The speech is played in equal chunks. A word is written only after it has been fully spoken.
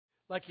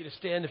I'd like you to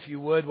stand, if you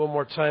would, one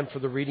more time for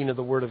the reading of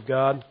the Word of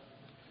God.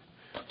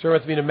 Turn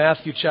with me to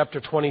Matthew chapter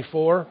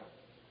 24.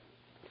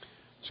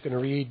 We're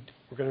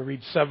going to read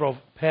several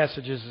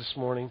passages this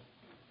morning.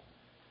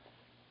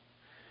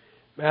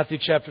 Matthew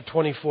chapter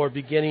 24,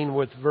 beginning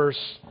with verse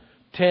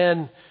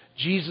 10.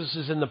 Jesus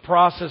is in the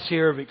process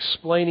here of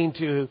explaining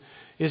to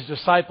his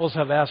disciples,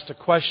 have asked a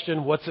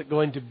question, what's it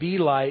going to be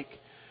like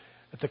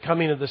at the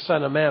coming of the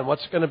Son of Man?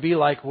 What's it going to be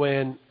like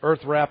when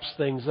earth wraps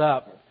things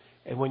up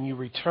and when you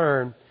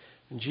return?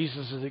 And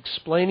Jesus is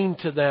explaining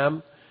to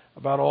them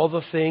about all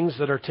the things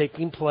that are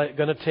going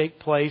to take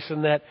place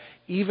and that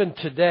even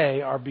today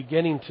are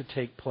beginning to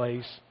take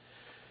place.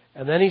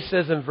 And then he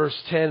says in verse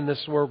 10, and this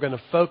is where we're going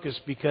to focus,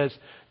 because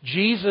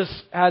Jesus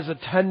has a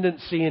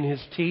tendency in his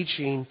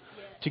teaching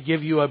to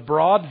give you a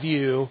broad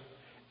view,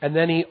 and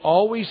then he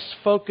always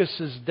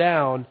focuses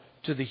down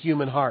to the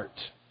human heart.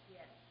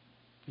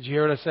 Did you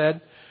hear what I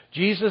said?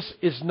 Jesus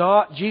is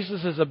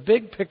a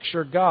big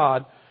picture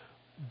God,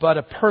 but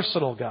a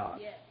personal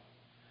God.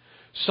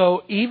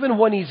 So even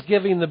when he's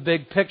giving the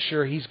big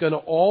picture, he's going to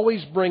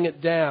always bring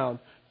it down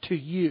to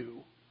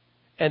you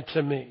and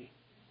to me.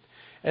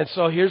 And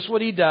so here's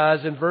what he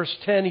does. In verse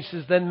 10, he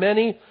says, "Then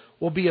many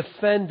will be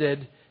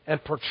offended and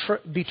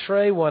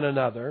betray one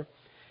another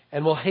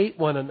and will hate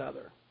one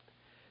another.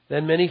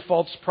 Then many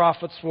false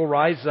prophets will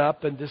rise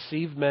up and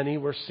deceive many."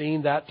 We're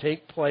seeing that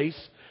take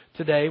place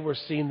today. We're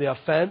seeing the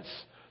offense,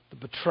 the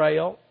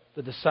betrayal,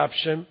 the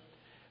deception.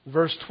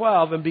 Verse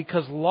 12, "And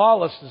because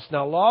lawlessness,"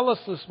 now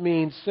lawlessness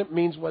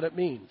means what it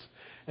means.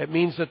 It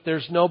means that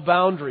there's no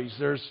boundaries.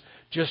 There's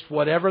just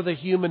whatever the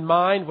human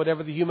mind,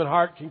 whatever the human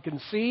heart can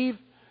conceive,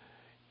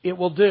 it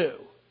will do.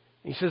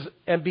 He says,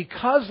 "And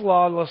because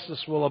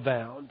lawlessness will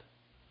abound,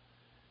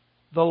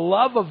 the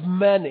love of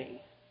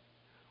many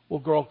will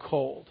grow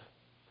cold."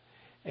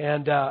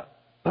 And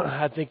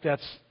I think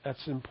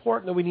that's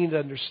important that we need to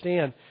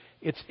understand.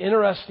 It's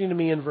interesting to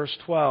me in verse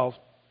 12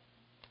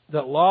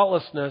 that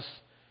lawlessness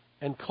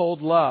and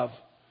cold love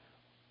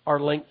are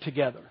linked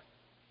together.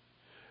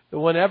 That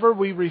whenever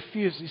we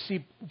refuse, you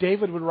see,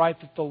 David would write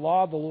that the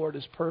law of the Lord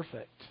is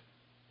perfect.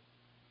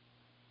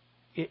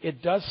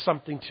 It does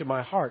something to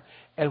my heart.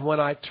 And when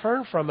I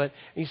turn from it,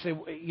 and you say,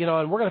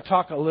 and we're going to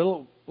talk a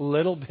little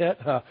bit,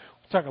 we'll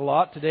talk a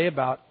lot today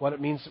about what it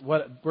means.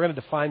 We're going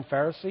to define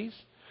Pharisees.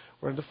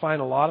 We're going to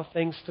define a lot of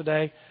things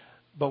today,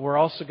 but we're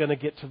also going to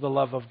get to the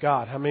love of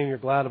God. How many of you are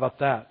glad about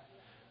that?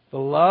 The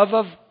love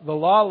of the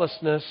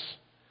lawlessness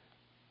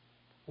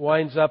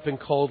winds up in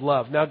cold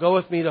love. Now go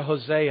with me to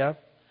Hosea.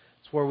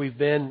 It's where we've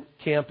been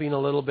camping a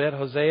little bit.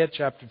 Hosea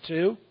chapter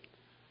 2.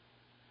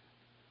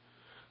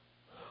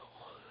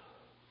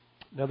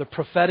 Now the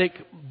prophetic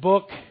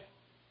book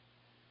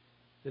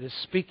that is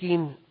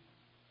speaking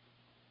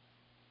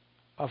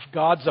of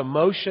God's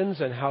emotions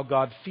and how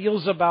God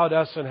feels about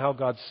us and how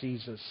God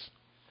sees us.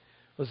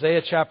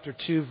 Hosea chapter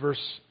 2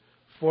 verse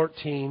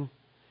 14.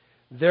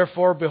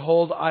 "Therefore,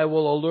 behold, I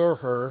will allure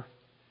her,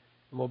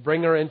 and will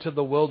bring her into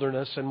the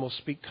wilderness, and will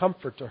speak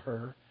comfort to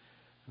her.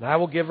 And I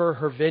will give her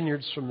her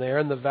vineyards from there,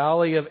 and the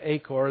valley of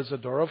Achor is a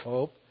door of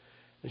hope.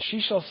 And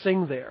she shall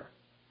sing there,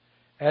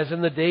 as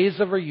in the days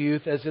of her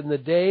youth, as in the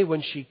day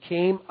when she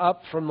came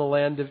up from the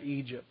land of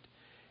Egypt.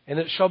 And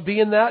it shall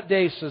be in that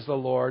day, says the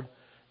Lord,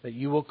 that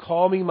you will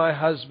call me my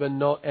husband,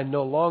 and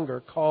no longer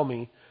call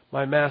me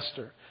my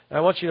master." Now I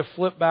want you to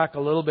flip back a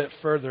little bit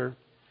further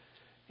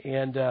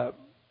and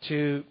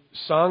to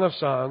Song of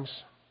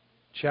Songs,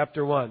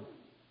 chapter 1.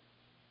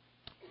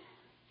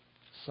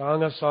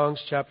 Song of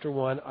Songs, chapter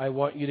 1. I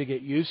want you to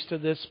get used to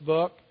this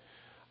book.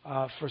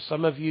 For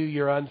some of you,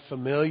 you're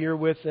unfamiliar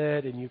with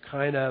it, and you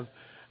kind of,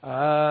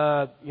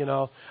 I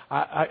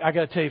got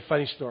to tell you a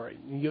funny story.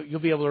 You'll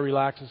be able to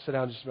relax and sit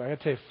down just a minute. I got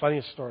to tell you a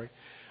funny story.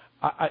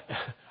 I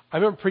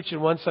remember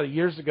preaching one Sunday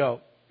years ago.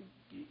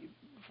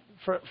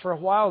 For a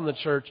while in the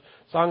church,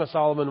 Song of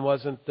Solomon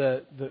wasn't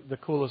the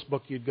coolest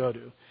book you'd go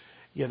to.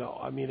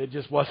 It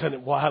just wasn't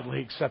widely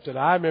accepted.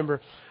 I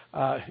remember.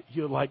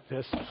 You would like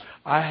this.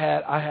 I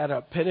had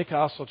a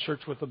Pentecostal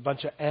church with a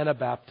bunch of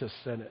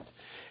Anabaptists in it.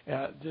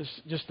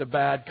 Just a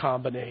bad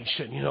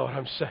combination, you know what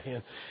I'm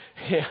saying?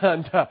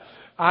 And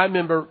I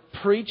remember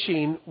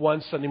preaching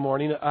one Sunday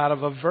morning out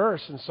of a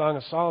verse in Song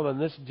of Solomon.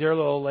 This dear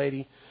little old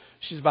lady,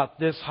 she's about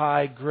this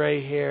high,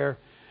 gray hair,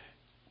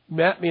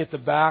 met me at the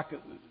back.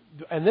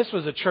 And this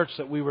was a church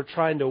that we were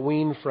trying to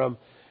wean from.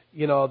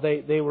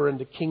 They were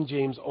into King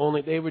James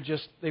only. They were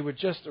just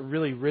a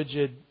really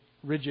rigid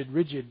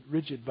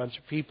bunch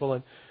of people,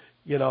 and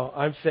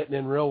I'm fitting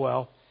in real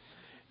well.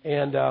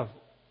 And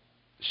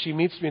she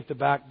meets me at the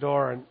back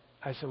door, and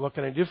I said, "What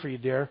can I do for you,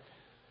 dear?"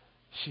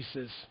 She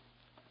says,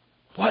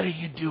 "What are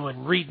you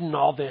doing reading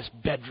all this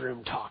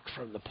bedroom talk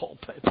from the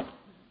pulpit?"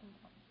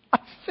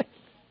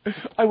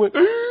 I went,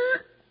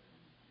 you're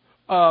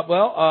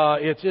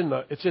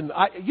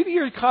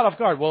caught off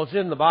guard. Well, it's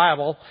in the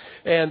Bible,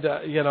 and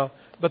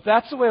but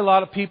that's the way a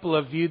lot of people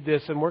have viewed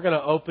this, and we're going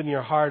to open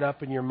your heart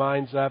up and your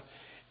minds up.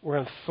 We're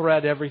going to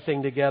thread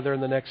everything together in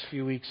the next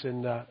few weeks,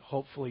 and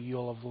hopefully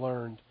you'll have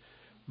learned,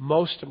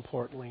 most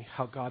importantly,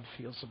 how God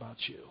feels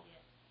about you.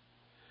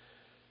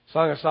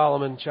 Song of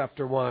Solomon,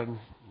 chapter 1.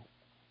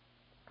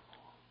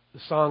 The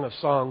Song of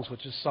Songs,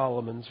 which is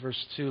Solomon's.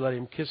 Verse 2, let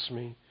him kiss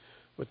me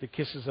with the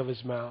kisses of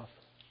his mouth.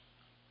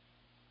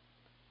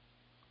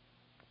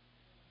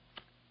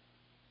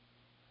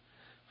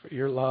 For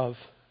your love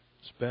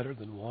is better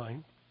than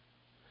wine.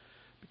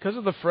 Because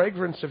of the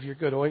fragrance of your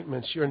good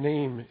ointments, your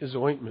name is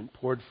ointment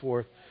poured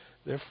forth.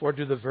 Therefore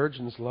do the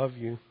virgins love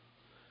you.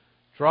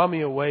 Draw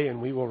me away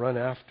and we will run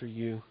after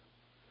you.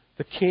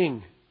 The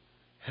King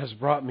has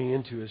brought me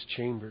into his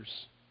chambers.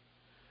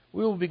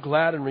 We will be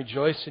glad and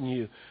rejoice in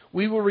you.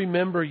 We will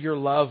remember your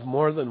love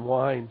more than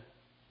wine.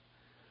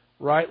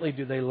 Rightly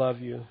do they love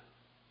you.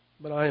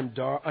 But I am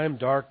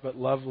dark but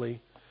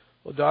lovely.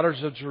 O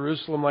daughters of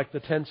Jerusalem, like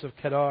the tents of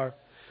Kedar,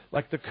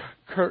 like the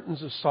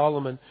curtains of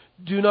Solomon.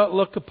 Do not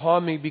look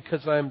upon me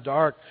because I am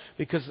dark,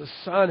 because the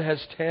sun has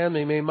tanned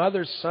me. My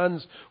mother's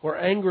sons were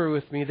angry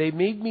with me. They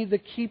made me the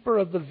keeper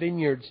of the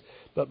vineyards,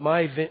 but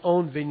my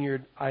own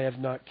vineyard I have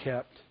not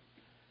kept.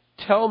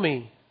 Tell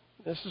me,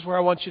 this is where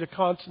I want you to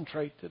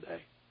concentrate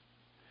today.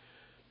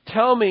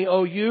 Tell me,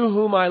 O you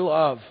whom I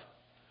love,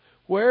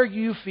 where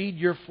you feed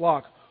your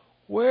flock,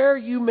 where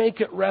you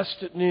make it rest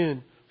at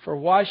noon. For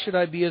why should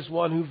I be as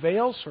one who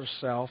veils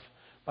herself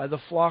by the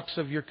flocks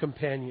of your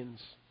companions?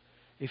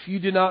 If you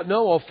do not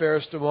know, O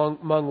fairest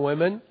among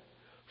women,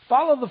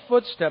 follow the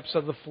footsteps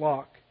of the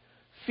flock.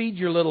 Feed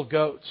your little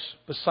goats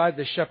beside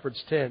the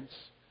shepherd's tents.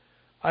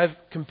 I've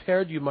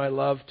compared you, my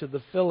love, to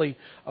the filly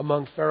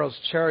among Pharaoh's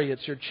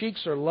chariots. Your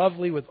cheeks are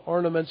lovely with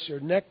ornaments, your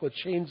neck with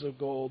chains of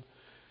gold.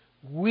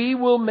 We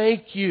will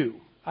make you.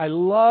 I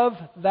love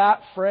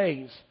that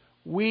phrase.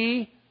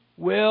 We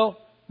will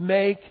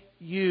make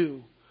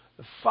you.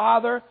 The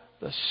Father,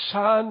 the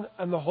Son,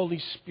 and the Holy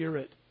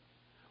Spirit.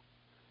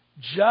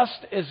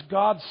 Just as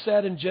God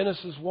said in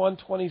Genesis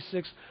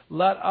 1:26,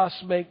 let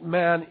us make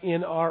man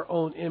in our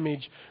own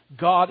image.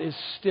 God is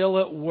still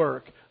at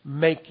work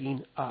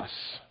making us.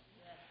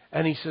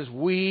 And He says,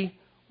 we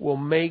will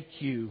make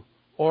you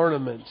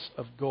ornaments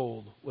of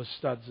gold with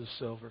studs of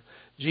silver.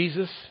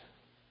 Jesus,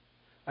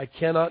 I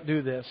cannot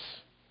do this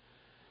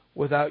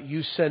without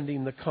you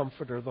sending the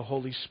Comforter, the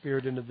Holy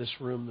Spirit, into this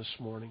room this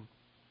morning.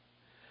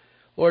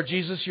 Lord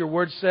Jesus, your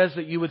word says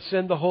that you would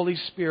send the Holy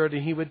Spirit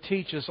and He would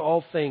teach us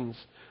all things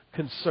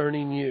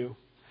concerning you.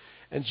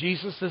 And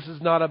Jesus, this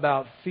is not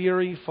about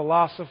theory,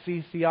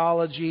 philosophy,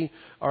 theology,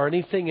 or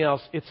anything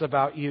else. It's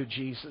about you,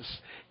 Jesus.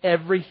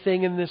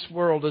 Everything in this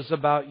world is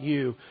about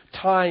you.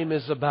 Time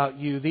is about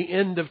you. The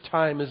end of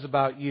time is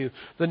about you.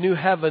 The new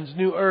heavens,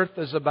 new earth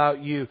is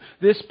about you.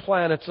 This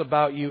planet's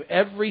about you.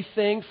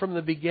 Everything from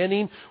the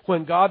beginning,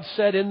 when God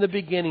said in the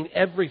beginning,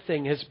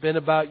 everything has been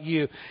about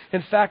you.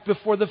 In fact,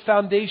 before the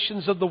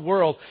foundations of the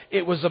world,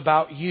 it was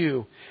about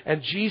you.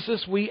 And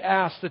Jesus, we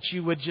ask that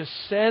you would just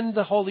send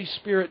the Holy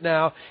Spirit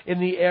now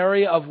in the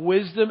area of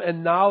wisdom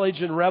and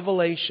knowledge and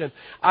revelation.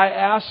 I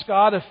ask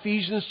God,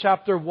 Ephesians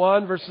chapter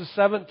 1, verses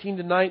 17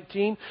 to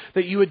 19,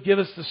 that you would give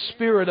us the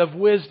spirit of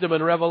wisdom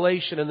and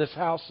revelation in this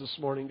house this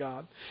morning,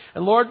 God.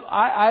 And Lord,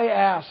 I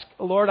ask,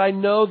 Lord, I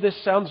know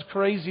this sounds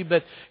crazy,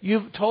 but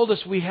you've told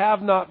us we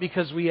have not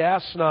because we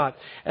ask not.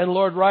 And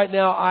Lord, right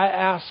now I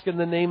ask in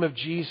the name of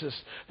Jesus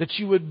that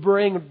you would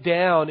bring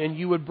down and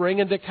you would bring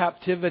into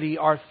captivity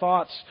our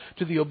thoughts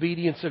to the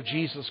obedience of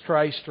Jesus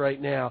Christ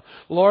right now.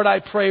 Lord, I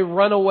pray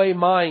runaway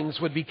minds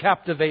would be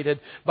captivated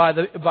by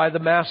the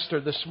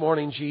Master this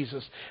morning,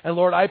 Jesus. And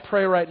Lord, I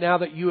pray right now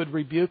that you would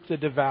rebuke the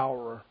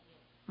devourer.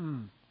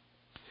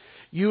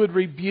 You would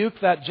rebuke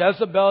that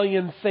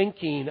Jezebelian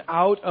thinking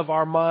out of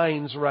our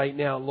minds right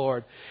now,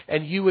 Lord.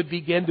 And you would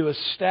begin to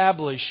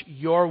establish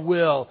your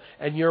will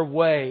and your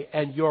way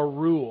and your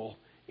rule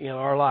in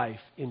our life.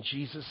 In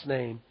Jesus'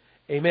 name,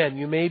 amen.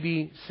 You may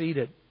be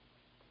seated.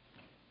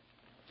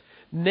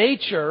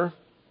 Nature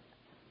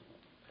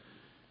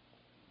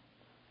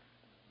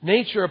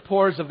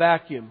abhors a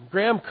vacuum.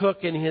 Graham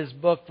Cook, in his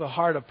book, The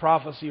Heart of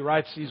Prophecy,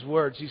 writes these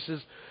words. He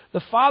says,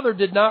 the Father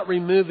did not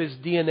remove His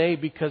DNA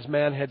because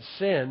man had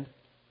sinned.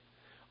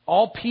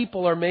 All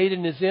people are made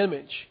in His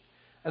image.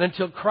 And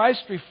until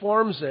Christ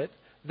reforms it,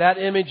 that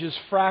image is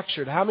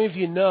fractured. How many of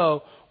you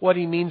know what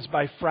he means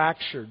by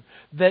fractured?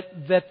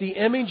 That the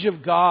image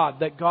of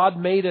God, that God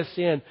made us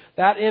in,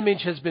 that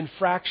image has been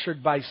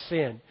fractured by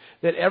sin.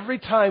 That every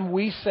time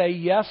we say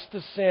yes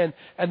to sin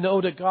and no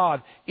to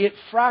God, it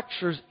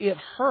fractures, it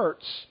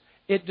hurts,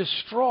 it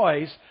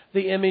destroys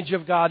the image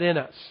of God in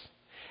us.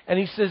 And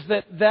he says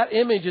that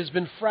image has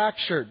been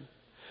fractured,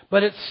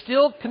 but it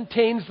still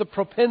contains the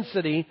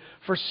propensity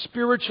for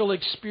spiritual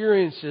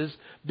experiences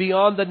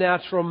beyond the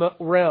natural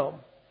realm.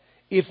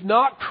 If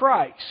not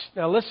Christ,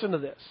 now listen to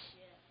this.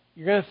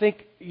 You're going to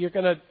think,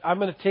 I'm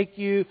going to take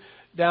you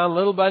down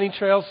little bunny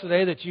trails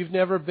today that you've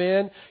never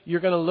been.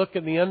 You're going to look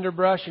in the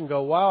underbrush and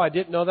go, wow, I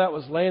didn't know that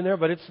was laying there,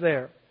 but it's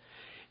there.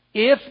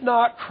 If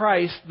not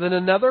Christ, then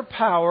another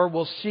power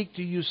will seek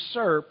to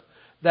usurp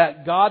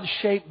that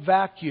God-shaped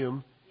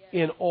vacuum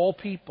in all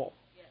people.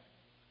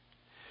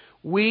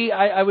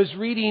 I was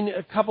reading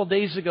a couple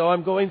days ago.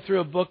 I'm going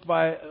through a book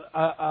by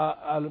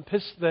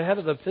the head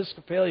of the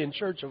Episcopalian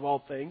Church, of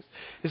all things.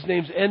 His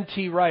name's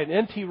N.T. Wright. And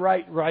N.T.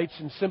 Wright writes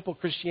in Simple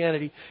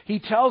Christianity. He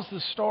tells the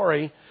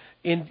story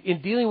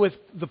in dealing with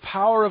the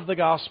power of the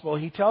gospel.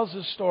 He tells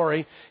the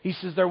story. He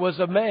says there was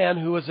a man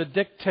who was a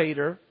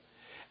dictator.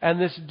 And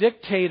this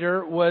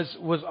dictator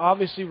was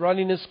obviously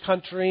running his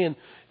country and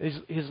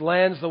his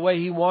lands the way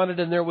he wanted.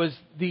 And there was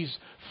these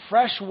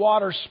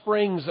freshwater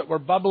springs that were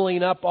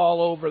bubbling up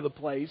all over the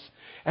place.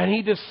 And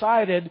he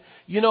decided,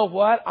 you know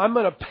what? I'm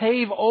going to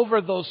pave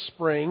over those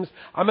springs.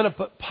 I'm going to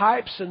put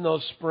pipes in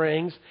those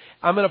springs.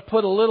 I'm going to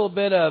put a little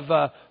bit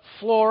of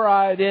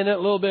fluoride in it,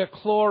 a little bit of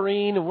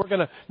chlorine, and we're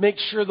going to make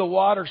sure the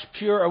water's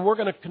pure. And we're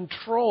going to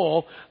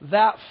control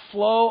that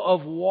flow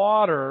of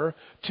water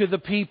to the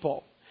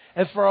people.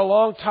 And for a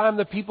long time,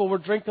 the people were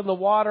drinking the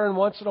water, and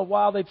once in a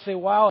while they'd say,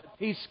 wow, it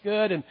tastes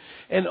good.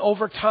 And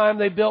over time,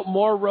 they built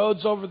more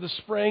roads over the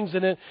springs,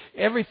 and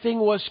everything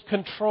was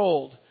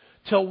controlled.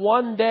 Till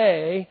one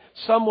day,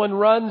 someone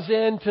runs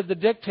into the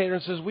dictator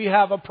and says, we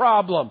have a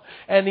problem.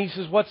 And he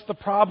says, what's the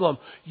problem?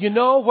 You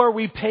know where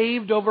we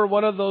paved over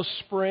one of those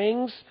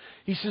springs?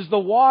 He says, the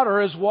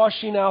water is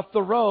washing out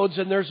the roads,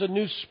 and there's a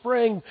new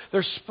spring.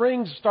 There's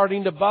springs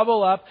starting to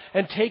bubble up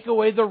and take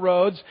away the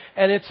roads,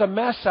 and it's a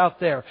mess out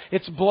there.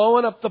 It's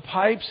blowing up the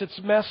pipes. It's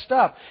messed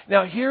up.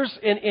 Now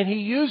and he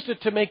used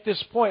it to make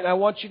this point. I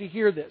want you to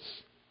hear this.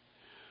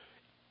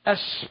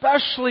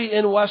 Especially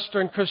in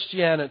Western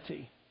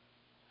Christianity.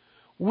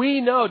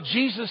 We know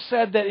Jesus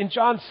said that in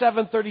John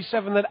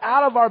 7:37 that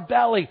out of our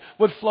belly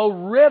would flow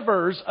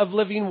rivers of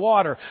living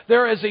water.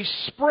 There is a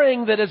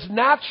spring that is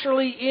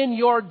naturally in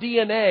your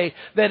DNA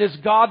that is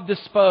God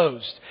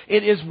disposed.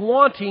 It is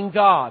wanting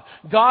God.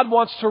 God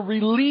wants to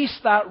release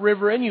that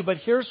river in you. But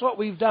here's what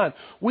we've done.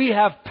 We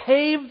have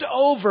paved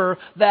over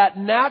that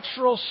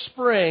natural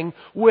spring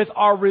with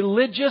our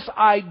religious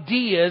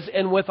ideas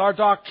and with our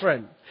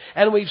doctrine.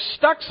 And we've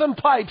stuck some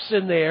pipes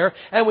in there,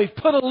 and we've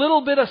put a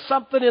little bit of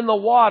something in the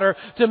water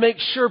to make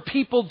sure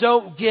people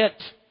don't get,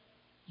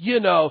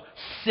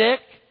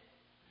 sick.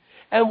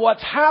 And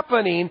what's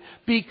happening,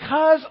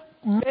 because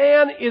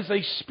man is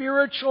a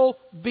spiritual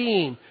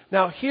being.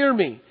 Now hear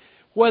me.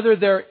 Whether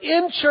they're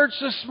in church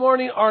this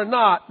morning or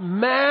not,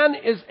 man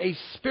is a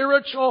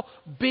spiritual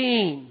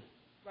being.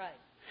 Right.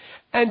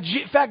 And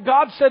in fact,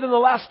 God said in the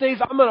last days,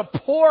 I'm going to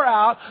pour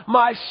out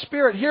my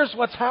Spirit. Here's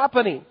what's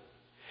happening.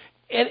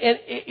 And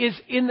is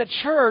in the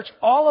church,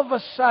 all of a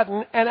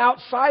sudden, and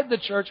outside the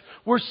church,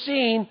 we're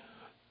seeing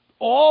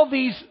all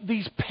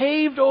these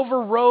paved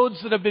over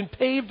roads that have been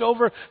paved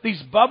over,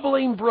 these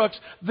bubbling brooks.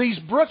 These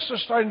brooks are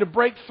starting to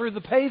break through the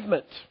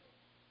pavement.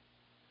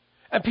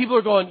 And people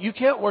are going, you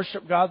can't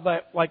worship God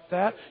like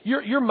that.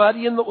 You're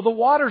muddy, and the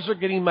waters are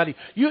getting muddy.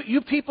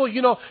 You people,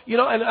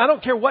 and I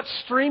don't care what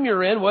stream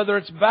you're in, whether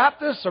it's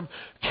Baptist or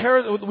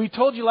we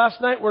told you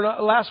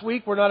last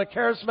week we're not a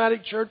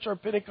charismatic church or a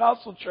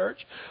Pentecostal church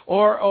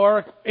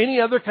or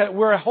any other kind.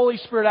 We're a Holy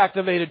Spirit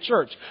activated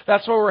church.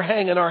 That's where we're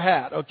hanging our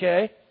hat,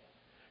 okay?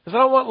 Because I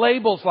don't want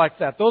labels like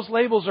that. Those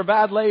labels are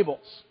bad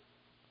labels.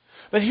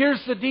 But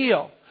here's the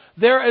deal.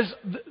 There is,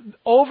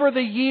 over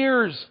the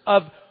years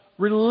of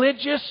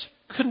religious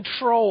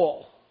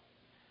control.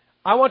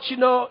 I want you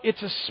to know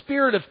it's a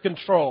spirit of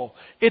control.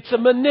 It's a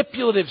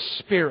manipulative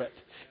spirit.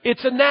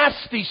 It's a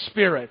nasty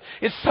spirit.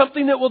 It's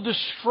something that will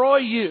destroy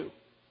you.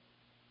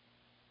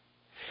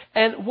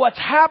 And what's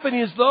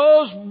happening is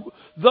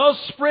those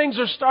springs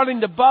are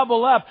starting to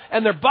bubble up,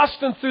 and they're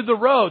busting through the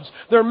roads.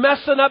 They're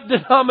messing up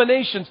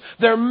denominations.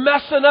 They're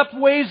messing up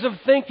ways of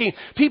thinking.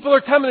 People are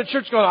coming to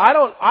church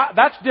going,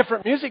 that's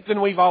different music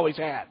than we've always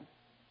had.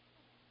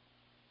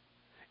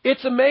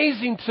 It's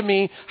amazing to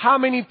me how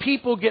many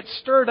people get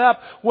stirred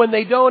up when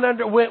they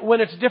don't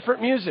when it's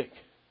different music.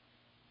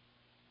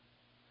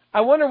 I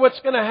wonder what's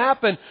going to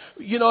happen,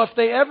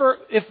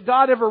 if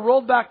God ever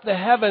rolled back the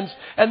heavens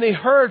and they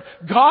heard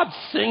God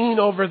singing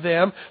over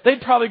them,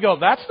 they'd probably go,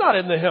 that's not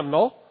in the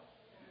hymnal.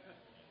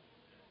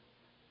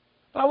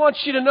 But I want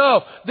you to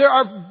know there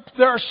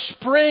are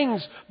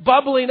springs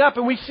bubbling up,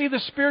 and we see the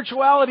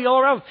spirituality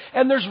all around,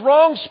 and there's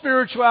wrong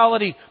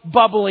spirituality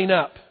bubbling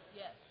up.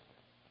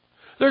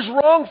 There's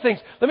wrong things.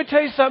 Let me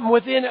tell you something.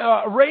 Within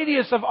a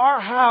radius of our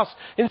house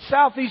in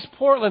southeast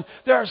Portland,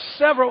 there are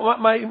several.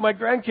 My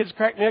grandkids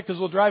crack me up because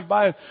we'll drive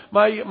by. And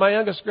my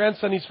youngest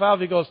grandson, he's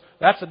 5. He goes,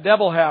 "That's a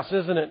devil house,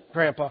 isn't it,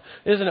 Grandpa?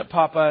 Isn't it,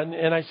 Papa?"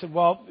 And I said,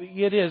 "Well,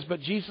 it is. But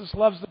Jesus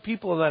loves the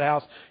people in that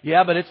house."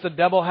 "Yeah, but it's the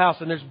devil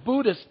house." And there's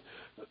Buddhist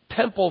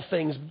temple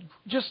things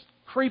just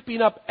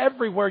creeping up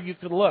everywhere you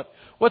can look.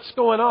 What's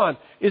going on?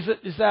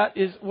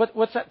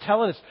 What's that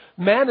telling us?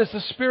 Man is a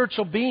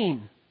spiritual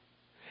being.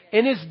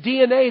 In his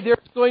DNA, there's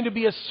going to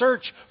be a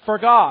search for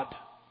God.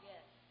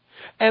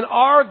 And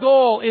our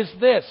goal is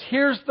this.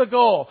 Here's the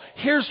goal.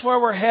 Here's where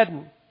we're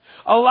heading.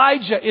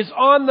 Elijah is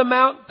on the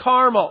Mount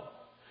Carmel.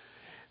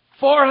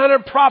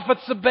 400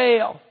 prophets of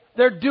Baal.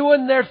 They're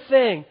doing their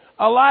thing.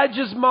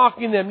 Elijah's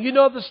mocking them. You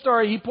know the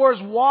story. He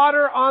pours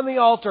water on the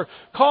altar,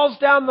 calls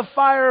down the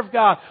fire of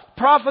God.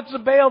 Prophets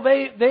of Baal,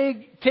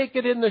 they take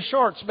it in the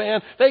shorts,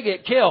 man. They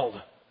get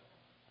killed.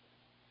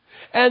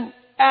 And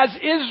as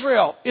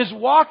Israel is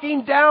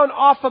walking down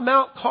off of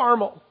Mount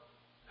Carmel,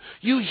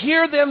 you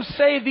hear them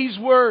say these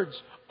words,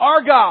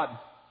 our God,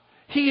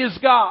 He is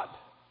God.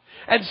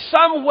 And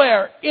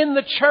somewhere in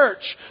the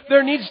church,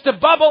 there needs to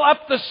bubble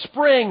up the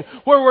spring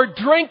where we're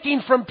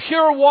drinking from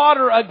pure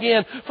water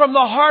again, from the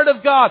heart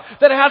of God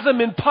that hasn't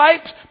been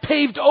piped,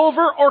 paved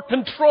over, or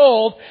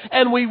controlled.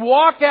 And we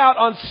walk out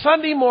on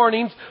Sunday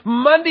mornings,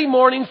 Monday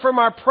morning from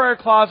our prayer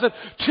closet,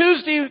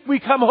 Tuesday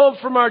we come home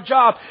from our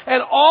job,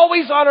 and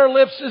always on our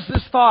lips is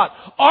this thought,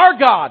 our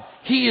God,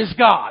 He is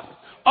God.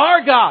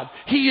 Our God,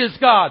 He is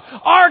God.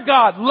 Our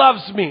God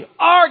loves me.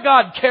 Our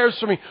God cares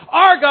for me.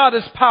 Our God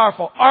is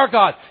powerful. Our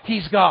God,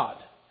 He's God.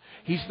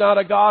 He's not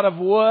a God of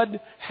wood,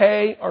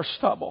 hay, or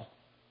stubble.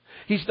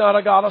 He's not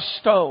a God of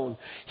stone.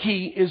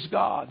 He is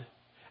God.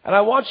 And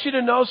I want you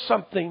to know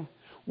something.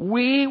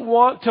 We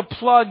want to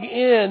plug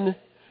in.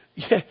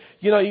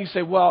 You know, you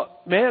say,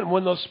 well, man,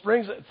 when those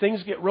springs,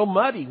 things get real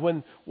muddy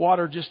when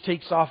water just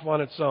takes off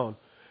on its own.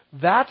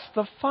 That's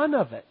the fun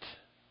of it.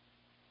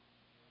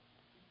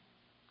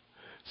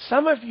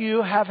 Some of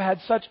you have had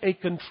such a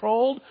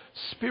controlled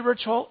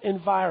spiritual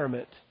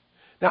environment.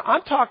 Now,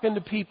 I'm talking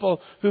to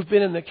people who've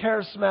been in the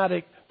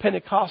charismatic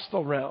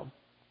Pentecostal realm.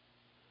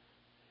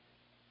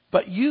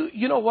 But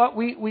you know what?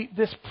 We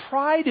this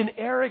pride and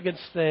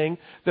arrogance thing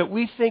that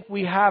we think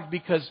we have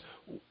because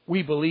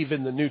we believe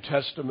in the New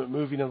Testament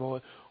moving of the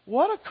Holy.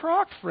 What a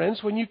crock,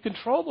 friends, when you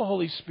control the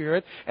Holy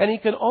Spirit and He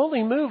can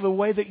only move a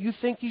way that you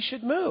think He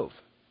should move.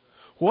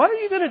 What are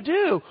you going to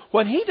do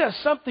when He does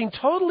something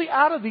totally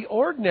out of the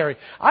ordinary?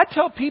 I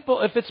tell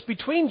people if it's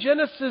between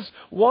Genesis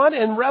 1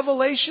 and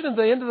Revelation and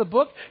the end of the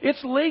book,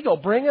 it's legal.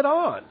 Bring it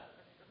on.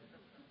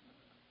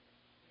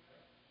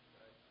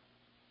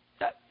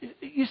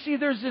 You see,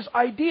 there's this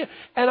idea.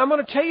 And I'm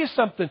going to tell you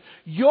something.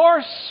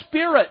 Your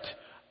spirit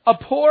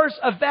abhors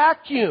a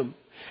vacuum.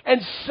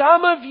 And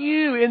some of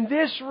you in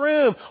this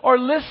room or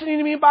listening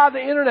to me by the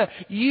internet,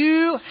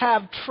 you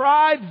have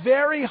tried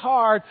very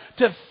hard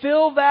to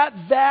fill that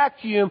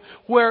vacuum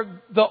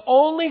where the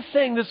only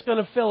thing that's going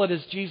to fill it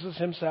is Jesus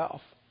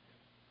Himself.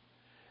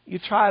 You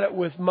tried it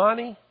with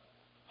money,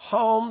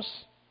 homes,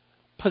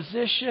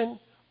 position,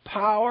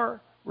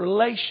 power,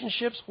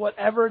 relationships,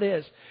 whatever it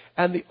is.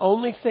 And the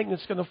only thing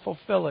that's going to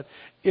fulfill it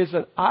is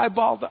an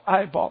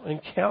eyeball-to-eyeball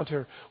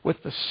encounter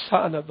with the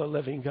Son of the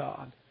living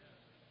God.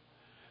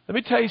 Let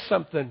me tell you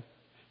something.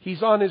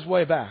 He's on His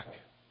way back.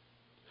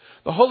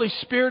 The Holy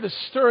Spirit is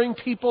stirring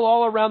people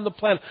all around the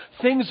planet.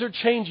 Things are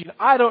changing.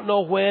 I don't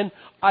know when.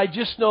 I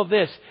just know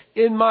this.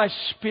 In my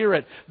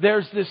spirit,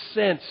 there's this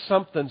sense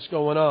something's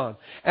going on.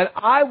 And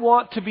I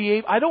want to be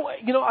able...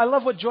 I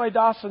love what Joy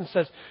Dawson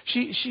says.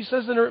 She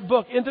says in her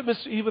book,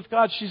 Intimacy with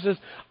God, she says,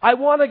 I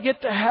want to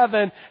get to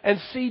heaven and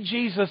see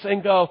Jesus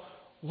and go,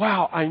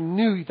 wow, I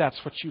knew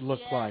that's what you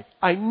looked like.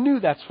 I knew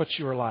that's what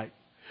you were like.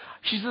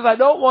 She says, I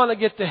don't want to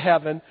get to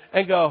heaven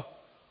and go,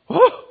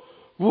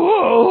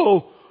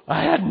 whoa,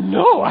 I had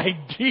no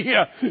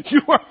idea.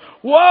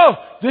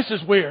 This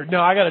is weird. No,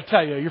 I got to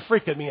tell you, you're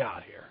freaking me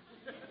out here.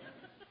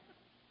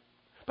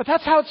 But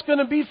that's how it's going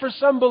to be for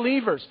some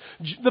believers.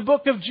 The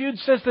book of Jude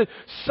says that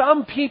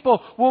some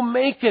people will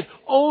make it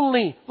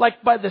only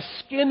like by the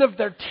skin of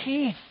their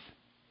teeth.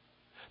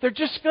 They're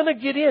just going to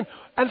get in.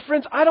 And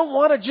friends, I don't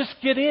want to just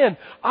get in.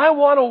 I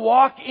want to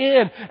walk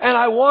in and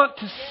I want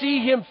to see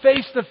Him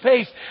face to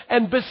face.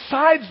 And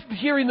besides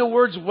hearing the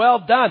words, well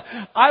done,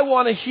 I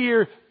want to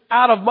hear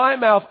out of my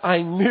mouth,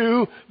 I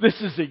knew this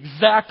is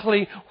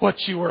exactly what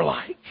you were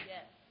like.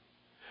 Yes.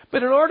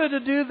 But in order to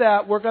do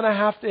that, we're going to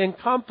have to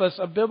encompass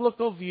a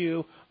biblical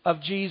view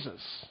of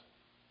Jesus.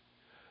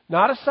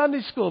 Not a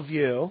Sunday school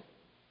view.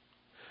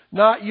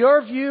 Not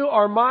your view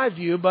or my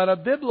view, but a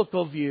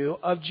biblical view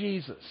of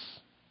Jesus.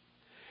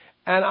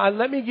 And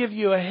let me give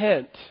you a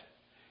hint.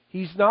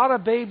 He's not a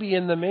baby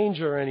in the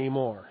manger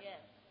anymore. Yes.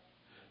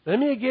 Let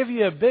me give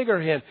you a bigger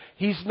hint.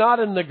 He's not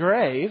in the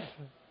grave.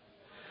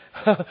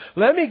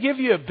 Let me give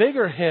you a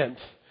bigger hint.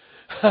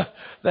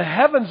 The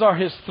heavens are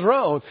His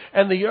throne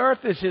and the earth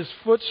is His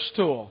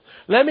footstool.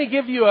 Let me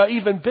give you an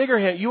even bigger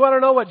hint. You want to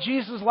know what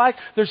Jesus is like?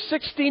 There's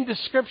 16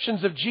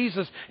 descriptions of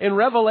Jesus in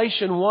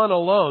Revelation 1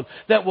 alone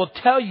that will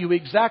tell you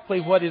exactly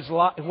what He's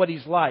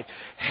like.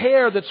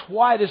 Hair that's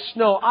white as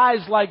snow,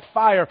 eyes like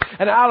fire,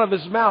 and out of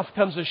His mouth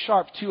comes a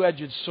sharp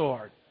two-edged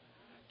sword.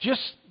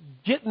 Just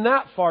getting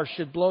that far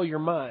should blow your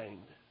mind.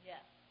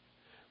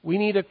 We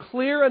need a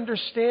clear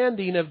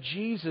understanding of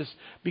Jesus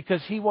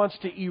because He wants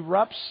to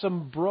erupt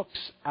some brooks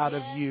out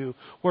of you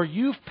where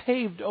you've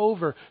paved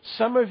over.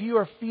 Some of you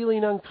are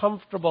feeling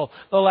uncomfortable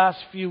the last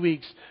few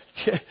weeks.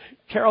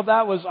 Carol,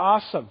 that was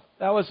awesome.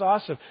 That was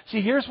awesome.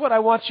 See, here's what I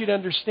want you to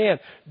understand.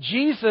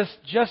 Jesus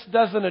just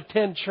doesn't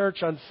attend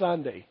church on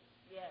Sunday.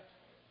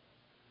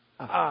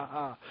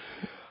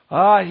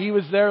 He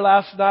was there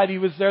last night. He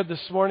was there this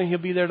morning. He'll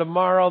be there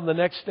tomorrow and the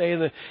next day.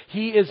 And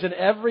he is an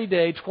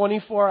everyday,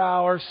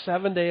 24-hour,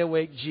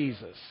 7-day-a-week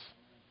Jesus.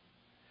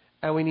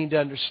 And we need to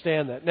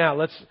understand that. Now,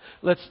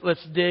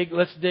 let's dig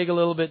a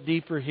little bit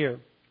deeper here.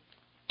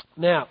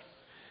 Now,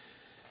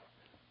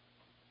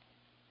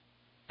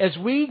 as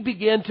we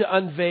begin to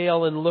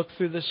unveil and look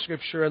through the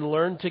Scripture and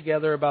learn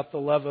together about the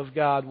love of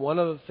God, one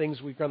of the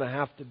things we're going to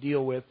have to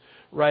deal with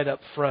right up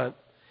front,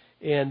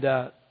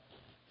 and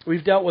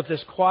we've dealt with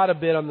this quite a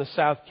bit on the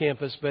South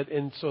Campus,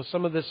 and so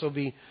some of this will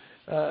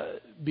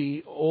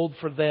be old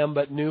for them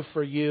but new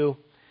for you,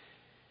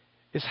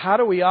 is how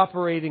do we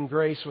operate in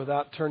grace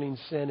without turning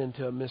sin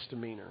into a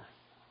misdemeanor?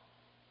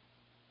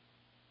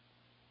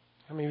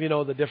 How many of you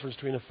know the difference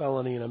between a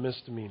felony and a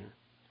misdemeanor?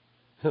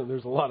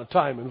 There's a lot of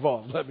time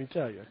involved, let me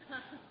tell you.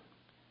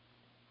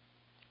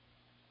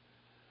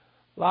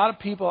 A lot of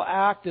people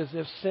act as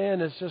if sin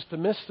is just a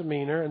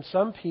misdemeanor, and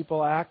some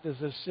people act as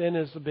if sin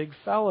is a big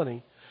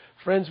felony.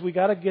 Friends, we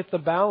got to get the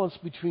balance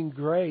between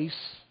grace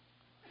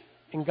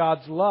and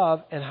God's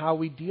love and how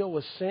we deal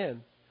with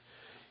sin.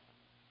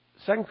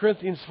 2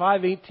 Corinthians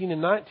 5:18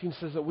 and 19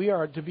 says that we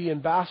are to be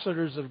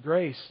ambassadors of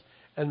grace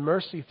and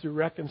mercy through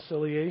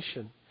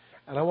reconciliation.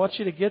 And I want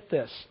you to get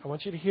this. I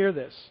want you to hear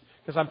this.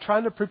 Because I'm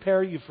trying to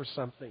prepare you for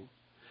something.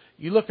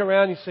 You look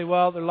around and you say,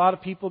 well, there are a lot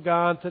of people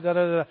gone.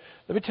 Let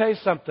me tell you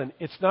something.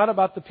 It's not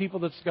about the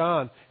people that's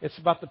gone. It's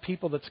about the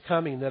people that's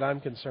coming that I'm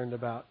concerned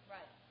about. Right.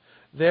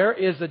 There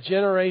is a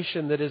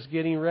generation that is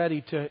getting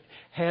ready to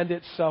hand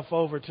itself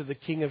over to the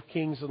King of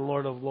Kings and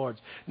Lord of Lords.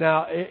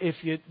 Now, if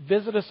you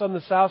visit us on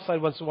the South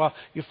Side once in a while,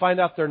 you find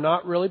out they're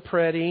not really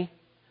pretty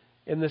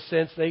in the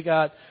sense they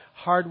got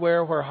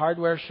hardware where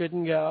hardware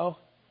shouldn't go.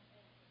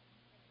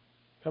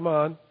 Come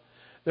on.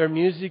 Their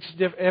music's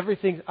different.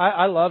 Everything.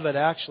 I love it,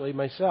 actually,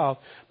 myself.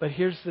 But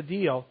here's the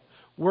deal.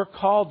 We're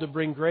called to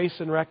bring grace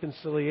and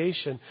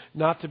reconciliation,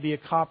 not to be a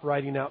cop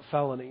writing out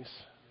felonies.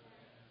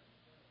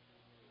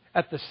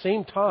 At the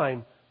same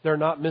time, they're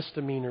not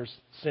misdemeanors.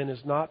 Sin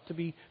is not to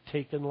be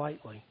taken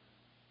lightly.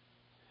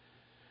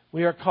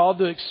 We are called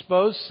to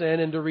expose sin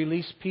and to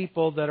release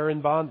people that are in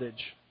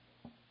bondage.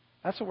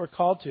 That's what we're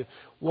called to.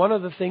 One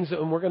of the things that,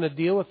 and we're going to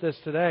deal with this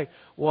today,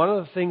 one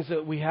of the things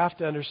that we have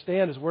to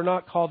understand is we're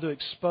not called to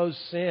expose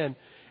sin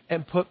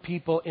and put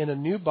people in a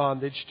new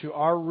bondage to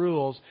our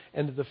rules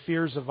and to the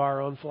fears of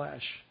our own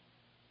flesh.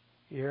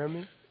 You hear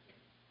me?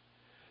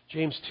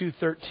 James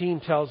 2:13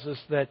 tells us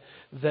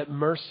that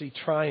mercy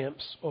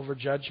triumphs over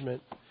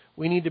judgment.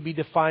 We need to be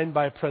defined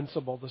by a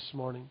principle this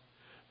morning.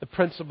 The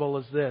principle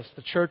is this.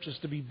 The church is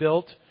to be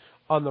built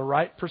on the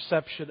right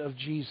perception of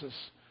Jesus,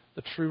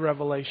 the true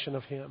revelation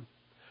of Him.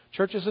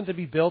 Church isn't to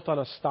be built on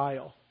a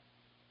style.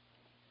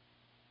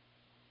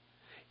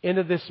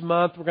 Into this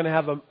month, we're going to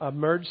have a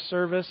merge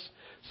service.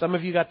 Some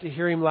of you got to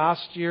hear him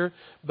last year,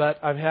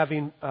 but I'm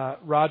having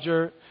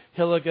Roger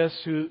Hilligus,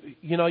 who,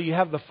 you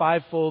have the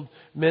fivefold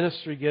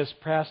ministry gifts,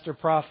 pastor,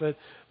 prophet,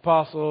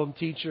 apostle, and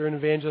teacher, and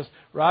evangelist.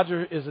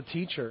 Roger is a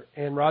teacher,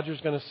 and Roger's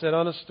going to sit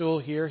on a stool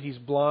here. He's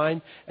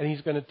blind, and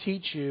he's going to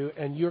teach you,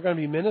 and you're going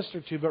to be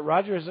ministered to, but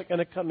Roger isn't going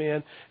to come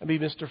in and be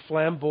Mr.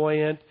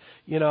 Flamboyant.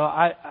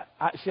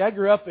 I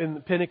grew up in the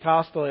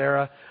Pentecostal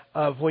era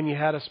of when you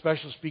had a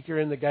special speaker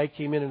and the guy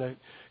came in a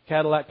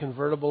Cadillac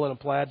convertible and a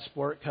plaid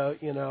sport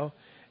coat,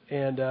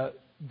 and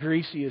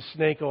greasy as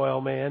snake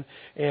oil, man.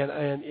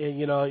 And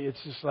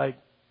it's just like,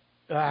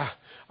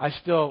 I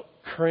still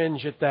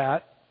cringe at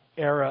that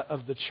era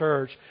of the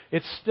church.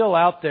 It's still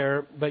out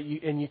there, but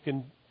you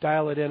can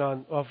dial it in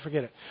on,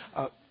 forget it.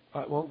 I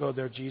won't go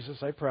there, Jesus,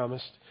 I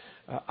promised.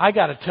 I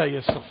got to tell you,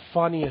 it's the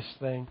funniest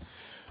thing.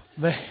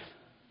 Man,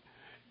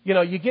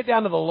 you get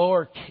down to the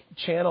lower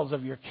channels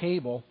of your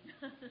cable,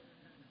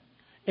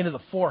 into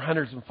the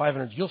 400s and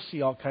 500s, you'll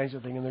see all kinds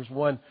of things. And there's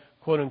one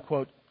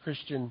quote-unquote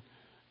Christian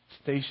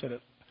station.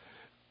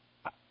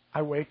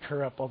 I wake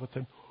her up all the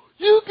time.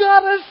 You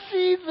gotta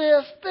see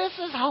this. This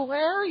is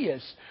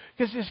hilarious.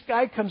 Because this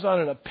guy comes on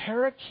in a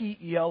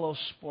parakeet yellow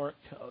sport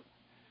coat,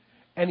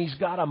 and he's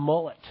got a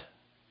mullet.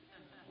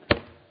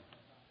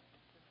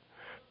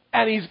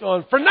 And he's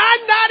going, for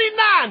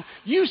 $9.99,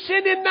 you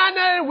send in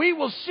 $9.99, we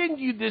will send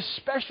you this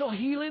special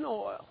healing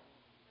oil.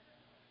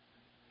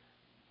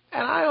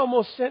 And I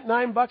almost sent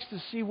 $9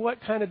 to see what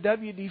kind of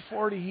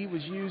WD-40 he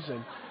was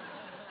using.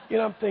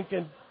 I'm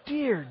thinking,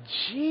 dear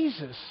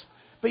Jesus.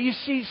 But you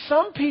see,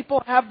 some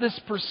people have this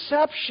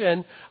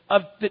perception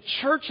of that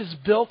church is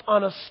built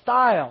on a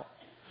style.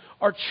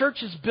 Our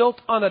church is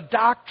built on a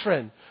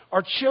doctrine.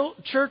 Our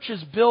church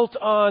is built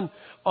on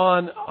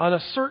a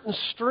certain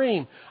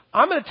stream.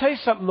 I'm going to tell you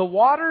something. The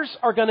waters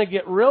are going to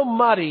get real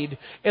muddied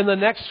in the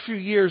next few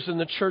years in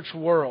the church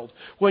world.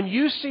 When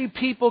you see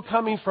people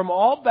coming from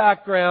all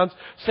backgrounds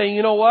saying,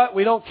 you know what,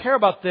 we don't care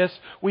about this.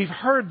 We've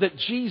heard that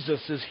Jesus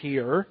is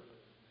here.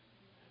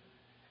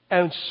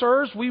 And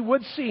sirs, we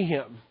would see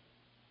Him.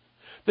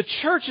 The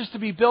church is to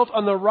be built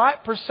on the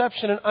right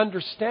perception and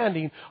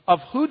understanding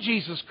of who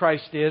Jesus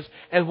Christ is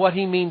and what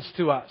He means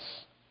to us.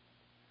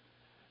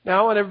 Now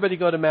I want everybody to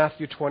go to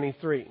Matthew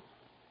 23.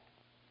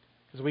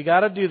 Because we got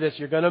to do this.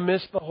 You're going to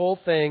miss the whole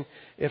thing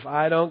if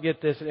I don't get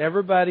this. And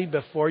everybody,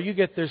 before you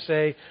get there,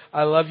 say,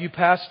 I love you,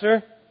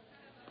 Pastor.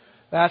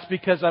 That's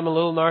because I'm a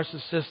little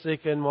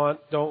narcissistic and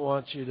don't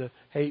want you to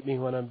hate me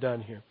when I'm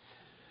done here.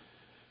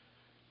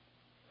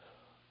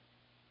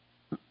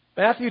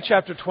 Matthew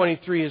chapter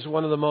 23 is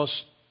one of the most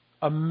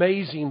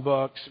amazing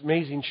books,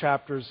 amazing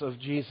chapters of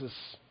Jesus'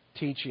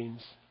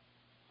 teachings.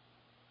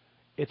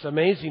 It's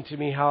amazing to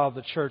me how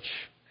the church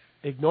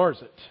ignores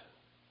it.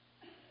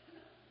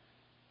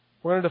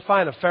 We're going to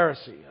define a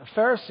Pharisee. A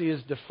Pharisee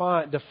is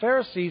defined. The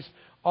Pharisees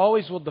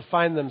always will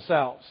define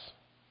themselves.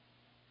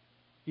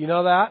 You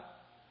know that?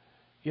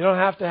 You don't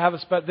have to have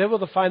they will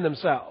define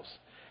themselves.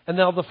 And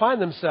they'll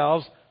define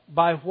themselves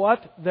by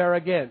what they're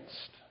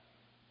against.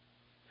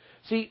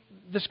 See,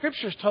 the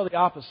Scriptures tell the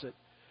opposite.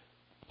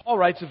 Paul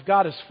writes, if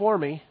God is for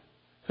me,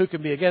 who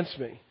can be against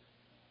me?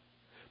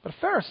 But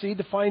a Pharisee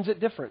defines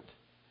it different.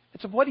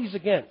 It's of what he's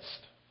against.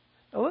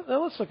 Now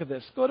let's look at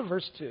this. Go to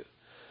verse 2.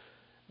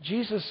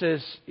 Jesus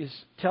is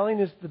telling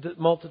the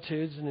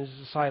multitudes and his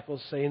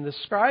disciples, saying, the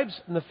scribes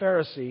and the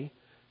Pharisee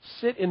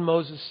sit in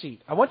Moses'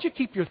 seat. I want you to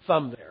keep your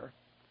thumb there,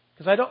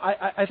 because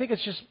I think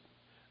it's just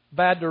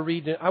bad to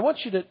read it. I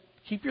want you to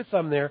keep your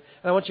thumb there,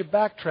 and I want you to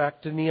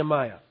backtrack to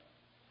Nehemiah.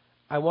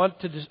 I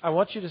want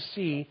you to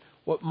see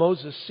what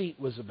Moses' seat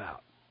was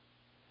about.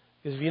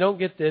 Because if you don't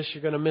get this,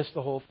 you're going to miss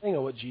the whole thing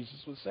of what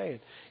Jesus was saying.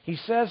 He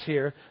says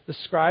here, the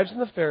scribes and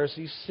the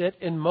Pharisees sit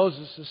in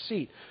Moses'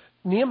 seat.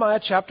 Nehemiah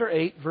chapter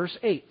 8, verse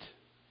 8.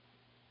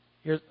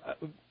 Here's,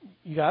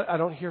 you got it? I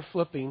don't hear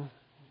flipping.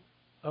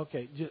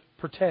 Okay, just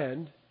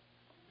pretend.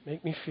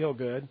 Make me feel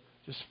good.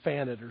 Just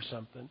fan it or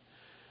something.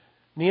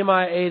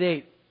 Nehemiah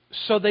 8:8.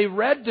 So they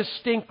read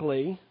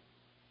distinctly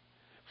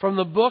from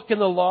the book in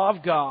the law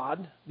of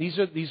God. These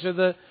are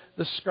the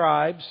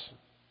scribes.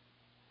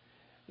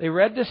 They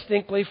read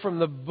distinctly from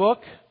the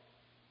book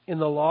in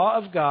the law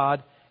of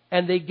God,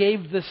 and they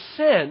gave the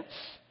sense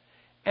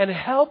and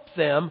helped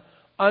them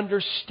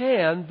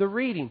understand the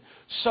reading.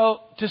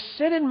 So to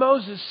sit in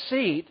Moses'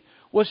 seat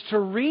was to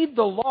read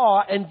the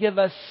law and give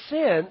a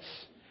sense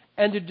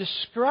and to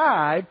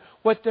describe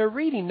what they're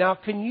reading. Now,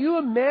 can you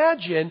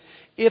imagine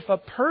if a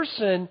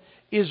person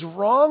is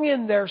wrong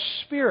in their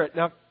spirit?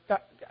 Now,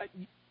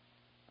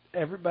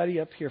 everybody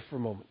up here for a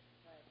moment,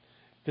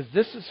 because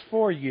this is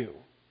for you.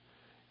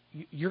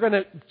 You're going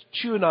to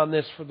chew on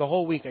this for the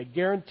whole week, I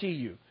guarantee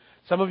you.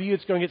 Some of you,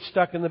 it's going to get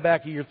stuck in the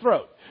back of your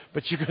throat,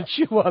 but you're going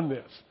to chew on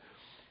this.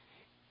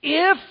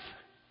 If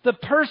the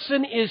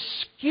person is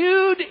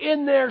skewed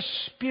in their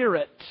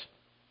spirit,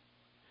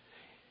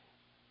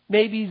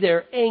 maybe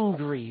they're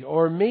angry,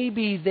 or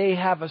maybe they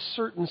have a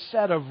certain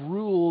set of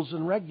rules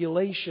and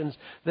regulations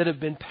that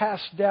have been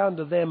passed down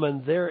to them,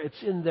 and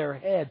it's in their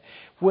head.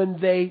 When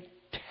they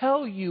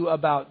tell you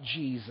about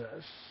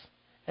Jesus,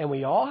 and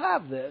we all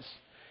have this,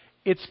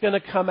 it's going to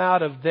come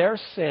out of their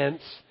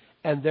sense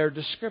and their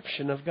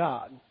description of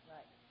God.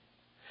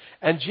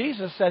 And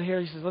Jesus said here,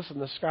 he says, listen,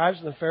 the scribes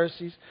and the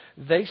Pharisees,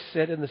 they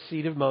sit in the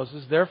seat of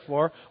Moses.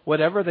 Therefore,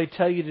 whatever they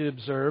tell you to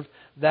observe,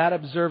 that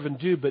observe and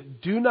do.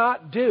 But do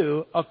not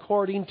do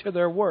according to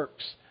their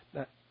works.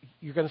 Now,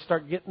 you're going to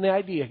start getting the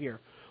idea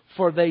here.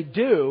 For they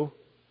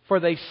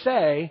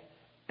say,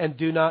 and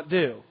do not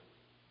do.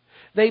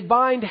 They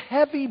bind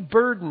heavy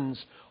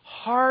burdens,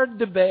 hard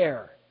to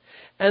bear,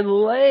 and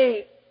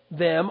lay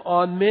them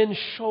on men's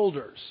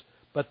shoulders.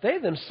 But they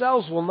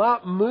themselves will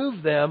not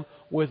move them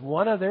with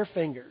one of their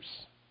fingers.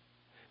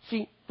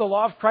 See, the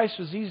law of Christ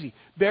was easy.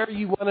 Bear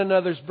ye one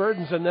another's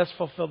burdens and thus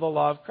fulfill the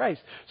law of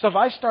Christ. So if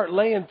I start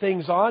laying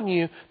things on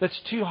you that's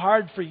too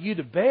hard for you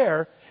to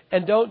bear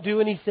and don't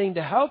do anything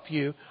to help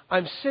you,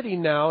 I'm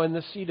sitting now in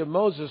the seat of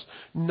Moses,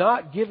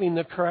 not giving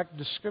the correct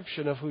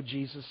description of who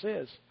Jesus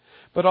is.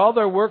 But all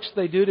their works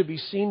they do to be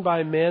seen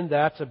by men,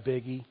 that's a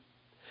biggie.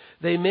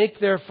 They make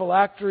their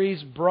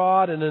phylacteries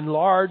broad and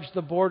enlarge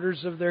the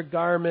borders of their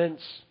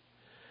garments.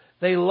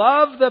 They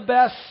love the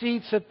best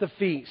seats at the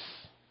feast.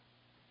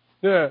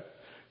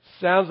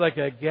 Sounds like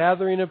a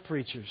gathering of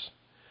preachers.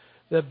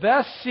 The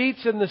best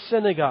seats in the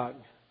synagogue.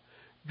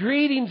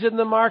 Greetings in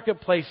the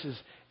marketplaces.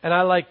 And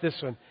I like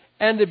this one.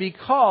 And to be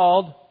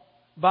called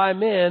by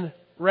men,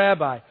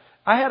 Rabbi.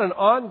 I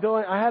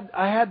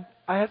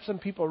had some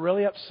people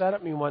really upset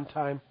at me one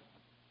time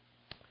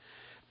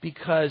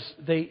because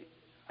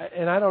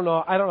and I don't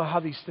know how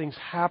these things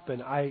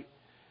happen.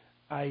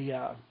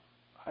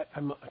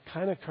 I'm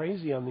kind of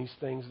crazy on these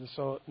things, and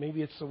so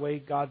maybe it's the way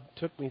God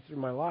took me through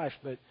my life,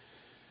 but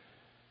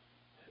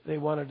they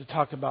wanted to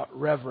talk about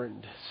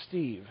Reverend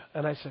Steve.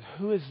 And I said,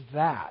 who is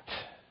that?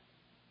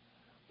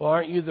 Well,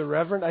 aren't you the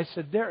Reverend? I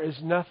said, there is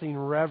nothing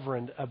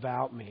reverend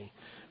about me.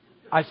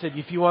 I said,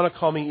 if you want to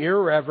call me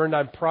irreverend,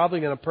 I'm probably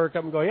going to perk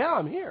up and go, yeah,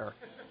 I'm here.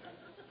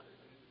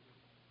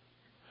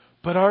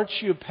 But aren't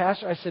you a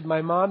pastor? I said,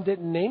 my mom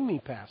didn't name me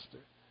pastor.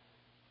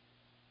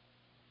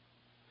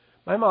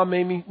 My mom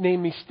named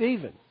me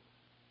Stephen.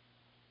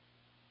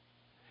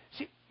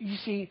 You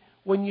see,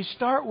 When you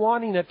start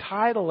wanting a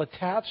title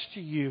attached to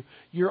you,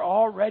 you're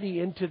already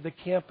into the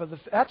camp of the...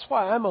 That's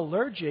why I'm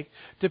allergic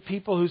to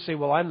people who say,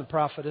 well, I'm the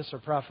prophetess or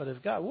prophet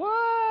of God.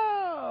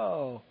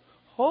 Whoa!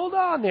 Hold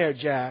on there,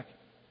 Jack.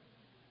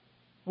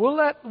 We'll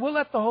let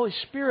the Holy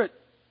Spirit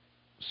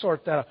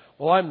sort that out.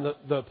 Well, I'm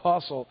the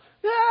apostle.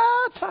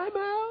 Yeah, time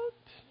out.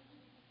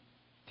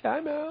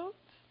 Time out.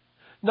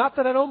 Not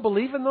that I don't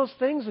believe in those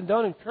things and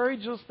don't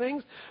encourage those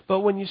things, but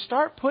when you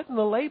start putting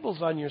the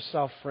labels on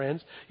yourself,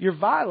 friends, you're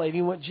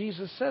violating what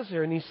Jesus says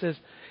here. And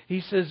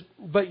he says,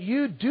 but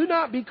you do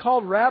not be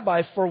called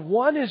rabbi, for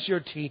one is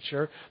your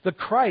teacher, the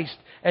Christ,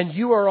 and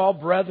you are all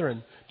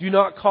brethren. Do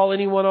not call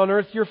anyone on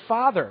earth your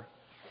father.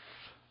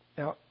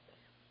 Now,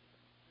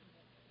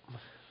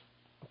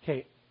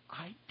 okay,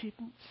 I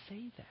didn't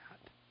say that.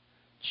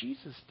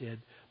 Jesus did,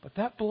 but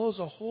that blows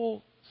a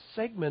whole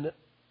segment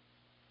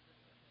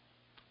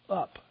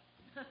up.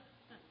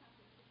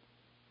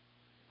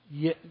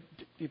 Yeah,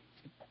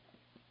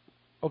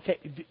 okay,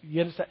 you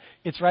understand?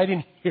 It's right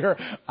in here.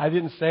 I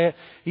didn't say it.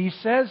 He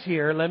says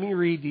here, let me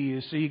read to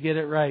you so you get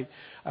it right.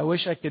 I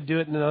wish I could do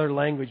it in another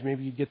language.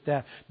 Maybe you get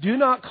that. Do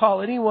not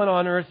call anyone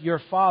on earth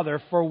your father,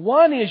 for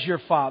one is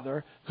your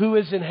Father who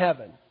is in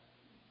heaven.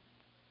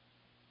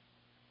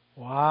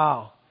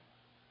 Wow.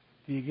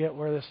 Do you get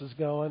where this is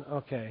going?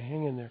 Okay,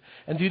 hang in there.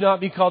 And do not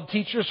be called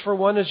teachers, for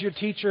one is your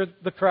teacher,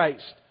 the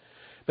Christ.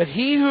 But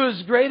he who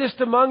is greatest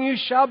among you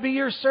shall be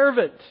your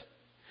servant.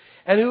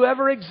 And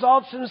whoever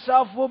exalts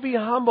himself will be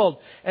humbled,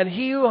 and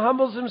he who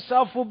humbles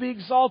himself will be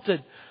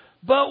exalted.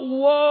 But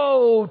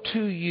woe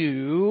to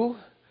you,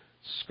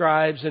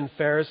 scribes and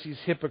Pharisees,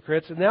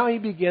 hypocrites. And now he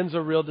begins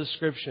a real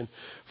description.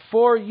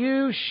 For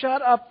you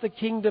shut up the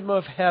kingdom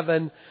of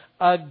heaven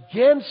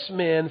against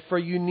men, for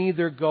you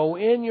neither go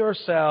in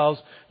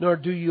yourselves, nor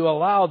do you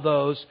allow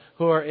those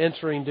who are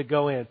entering to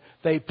go in.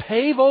 They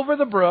pave over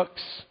the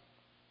brooks,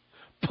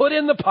 put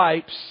in the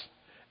pipes,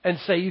 and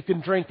say you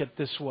can drink it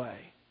this way.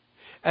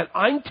 And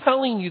I'm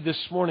telling you this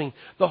morning,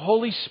 the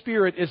Holy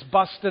Spirit is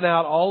busting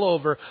out all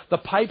over. The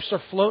pipes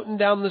are floating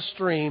down the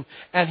stream,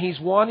 and He's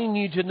wanting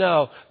you to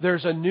know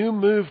there's a new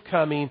move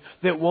coming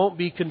that won't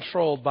be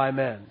controlled by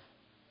men.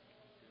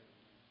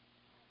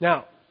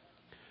 Now,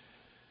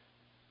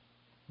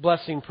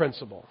 blessing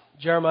principle.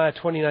 Jeremiah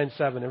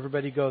 29:7.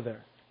 Everybody go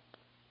there.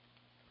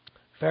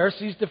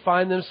 Pharisees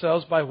define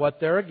themselves by what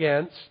they're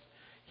against.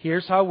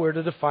 Here's how we're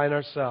to define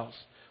ourselves.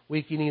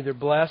 We can either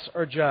bless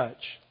or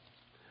judge.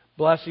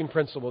 Blessing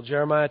principle,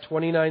 Jeremiah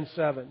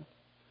 29:7.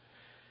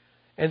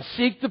 And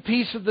seek the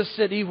peace of the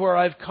city where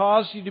I've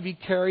caused you to be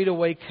carried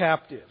away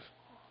captive.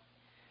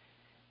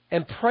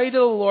 And pray to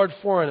the Lord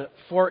for it,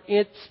 for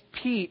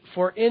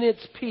in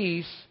its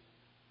peace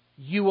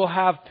you will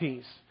have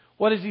peace.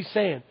 What is he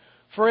saying?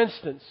 For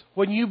instance,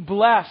 when you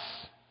bless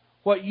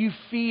what you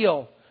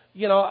feel,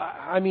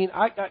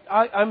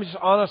 I'm just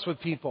honest with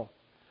people.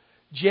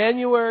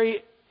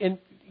 January, and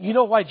you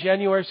know why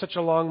January is such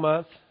a long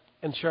month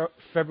and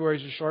February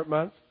is a short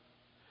month?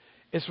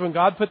 It's when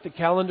God put the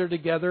calendar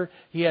together,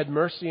 He had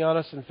mercy on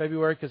us in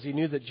February because He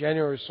knew that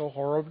January was so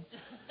horrible.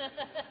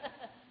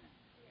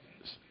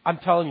 I'm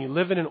telling you,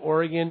 living in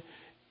Oregon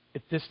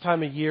at this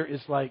time of year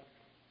is like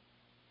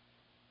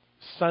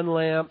sun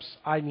lamps.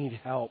 I need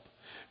help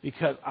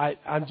because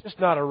I'm just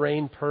not a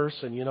rain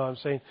person, you know what I'm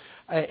saying?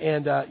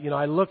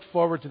 I look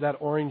forward to that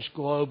orange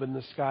globe in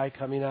the sky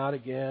coming out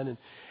again.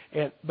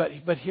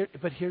 But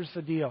here's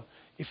the deal.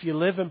 If you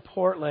live in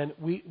Portland,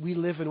 we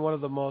live in one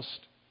of the most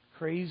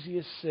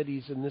craziest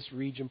cities in this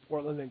region,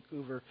 Portland,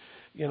 Vancouver.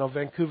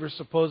 Vancouver's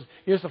supposed...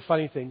 Here's the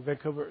funny thing.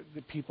 Vancouver,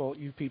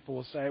 you people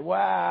will say,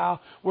 wow,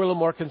 we're a little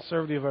more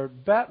conservative. Or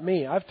bet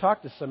me, I've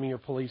talked to some of your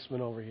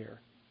policemen over here.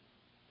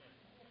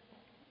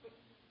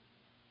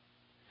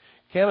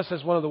 Canvas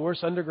has one of the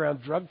worst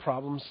underground drug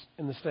problems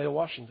in the state of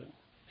Washington.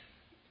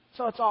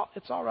 So it's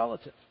all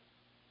relative.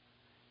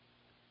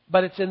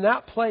 But it's in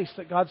that place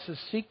that God says,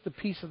 seek the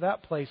peace of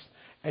that place,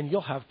 and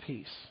you'll have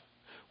peace.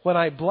 When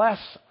I bless,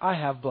 I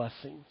have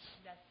blessings.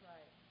 That's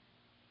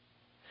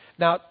right.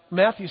 Now,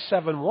 Matthew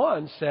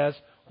 7:1 says,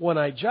 when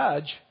I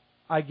judge,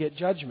 I get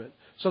judgment.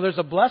 So there's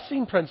a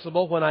blessing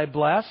principle. When I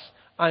bless,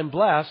 I'm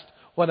blessed.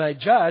 When I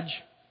judge,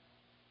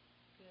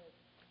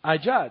 I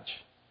judge.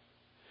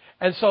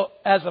 And so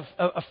as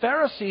a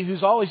Pharisee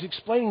who's always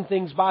explaining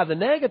things by the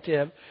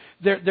negative,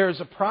 there's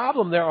a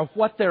problem there of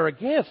what they're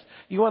against.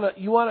 You want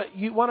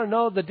to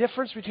know the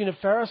difference between a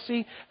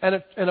Pharisee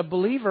and a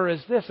believer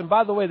is this. And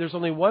by the way, there's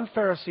only one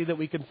Pharisee that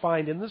we can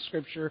find in the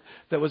Scripture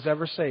that was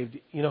ever saved.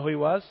 You know who he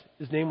was?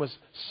 His name was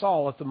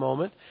Saul at the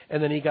moment,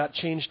 and then he got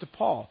changed to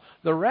Paul.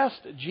 The rest,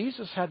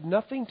 Jesus had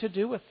nothing to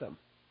do with them.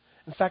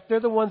 In fact, they're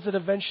the ones that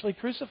eventually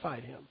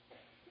crucified him.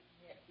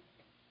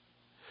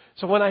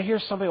 So when I hear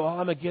somebody, well,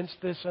 I'm against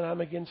this and I'm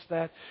against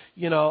that,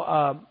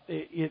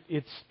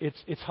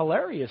 it's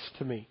hilarious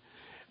to me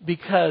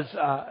because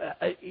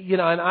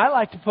and I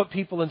like to put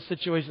people in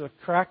situations that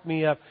crack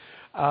me up.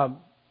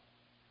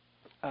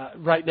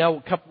 Right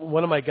now,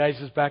 one of my guys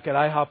is back at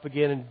IHOP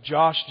again, and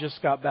Josh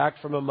just got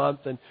back from a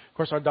month, and of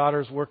course our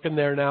daughter's working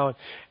there now,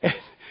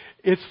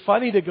 It's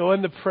funny to go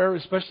into prayer,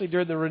 especially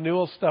during the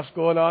renewal stuff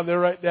going on there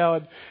right now,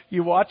 and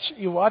you watch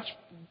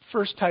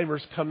first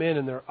timers come in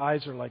and their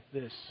eyes are like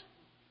this.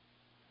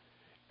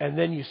 And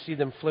then you see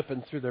them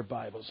flipping through their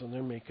Bibles and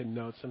they're making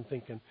notes. I'm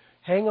thinking,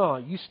 hang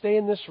on, you stay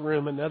in this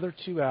room another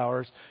 2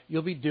 hours,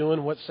 you'll be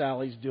doing what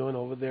Sally's doing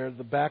over there,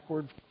 the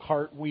backward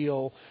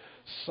cartwheel,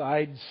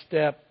 side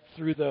step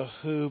through the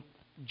hoop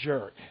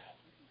jerk.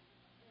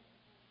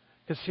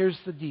 Because here's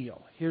the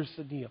deal.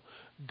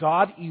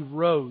 God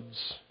erodes.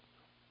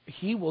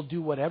 He will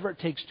do whatever it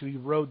takes to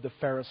erode the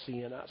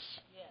Pharisee in us.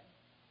 Yes.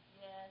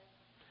 Yes.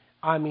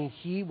 I mean,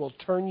 He will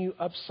turn you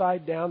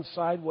upside down,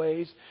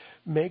 sideways,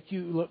 make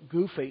you look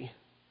goofy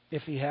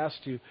if He has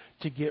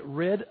to get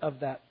rid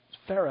of that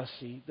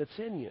Pharisee that's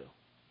in you.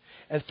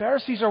 And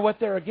Pharisees are what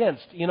they're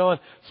against. You know,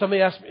 and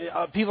somebody asks me,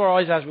 people are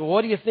always asking me, well,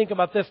 what do you think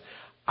about this?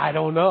 I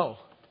don't know.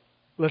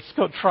 Let's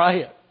go try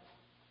it.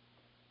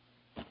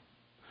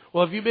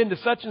 Well, have you been to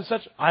such and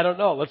such? I don't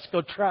know. Let's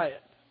go try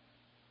it.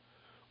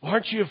 Well,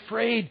 aren't you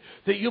afraid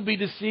that you'll be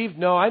deceived?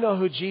 No, I know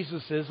who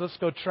Jesus is. Let's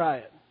go try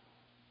it.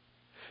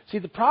 See,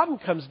 the problem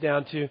comes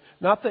down to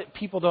not that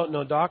people don't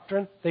know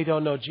doctrine, they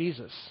don't know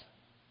Jesus.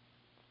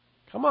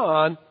 Come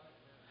on.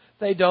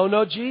 They don't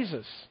know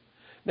Jesus.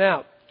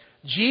 Now,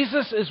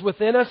 Jesus is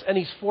within us and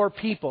He's for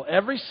people.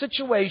 Every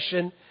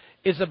situation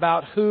is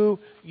about who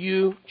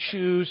you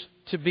choose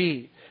to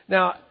be.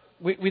 Now,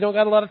 we don't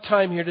got a lot of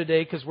time here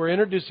today because we're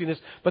introducing this,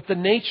 but the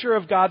nature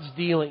of God's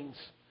dealings,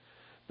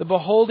 the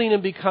beholding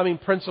and becoming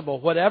principle,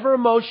 whatever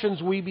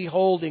emotions we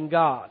behold in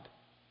God,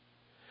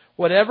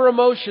 whatever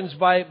emotions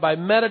by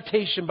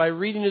meditation, by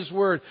reading His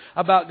Word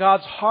about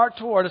God's heart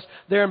toward us,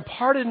 they're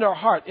imparted in our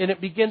heart and it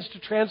begins to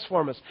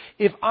transform us.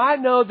 If I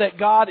know that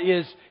God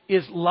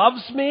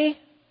loves me,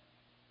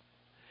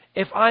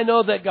 if I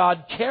know that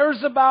God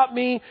cares about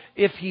me,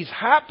 if He's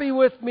happy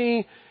with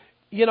me,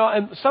 you know,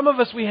 and some of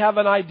us, we have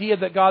an idea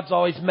that God's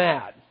always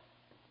mad.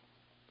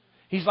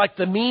 He's like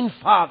the mean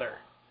father,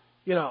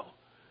 you know.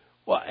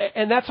 Well,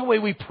 and that's the way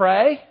we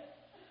pray.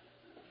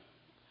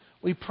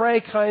 We pray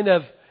kind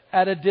of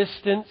at a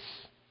distance.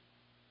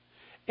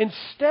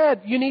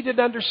 Instead, you need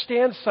to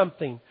understand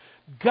something.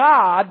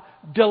 God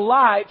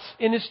delights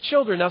in His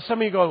children. Now, some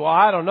of you go, well,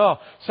 I don't know.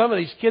 Some of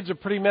these kids are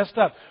pretty messed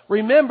up.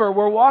 Remember,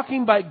 we're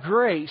walking by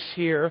grace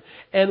here,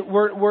 and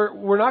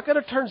we're not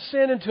going to turn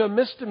sin into a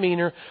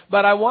misdemeanor,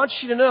 but I want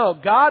you to know,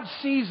 God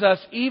sees us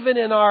even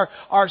in our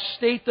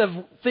state of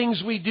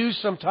things we do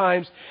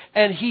sometimes,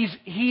 and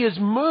He is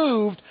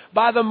moved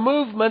by the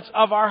movements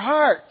of our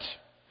heart,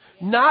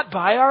 not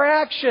by our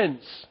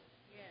actions.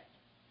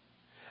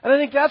 And I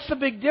think that's the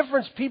big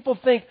difference. People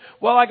think,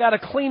 well, I got to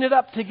clean it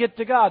up to get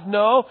to God.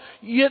 No,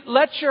 you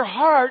let your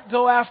heart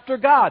go after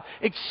God.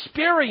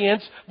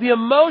 Experience the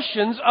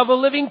emotions of a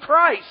living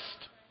Christ.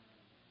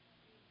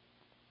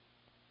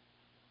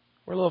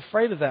 We're a little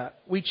afraid of that.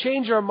 We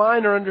change our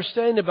mind or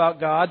understanding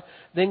about God,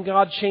 then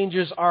God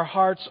changes our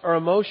hearts or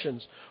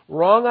emotions.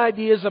 Wrong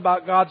ideas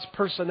about God's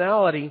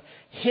personality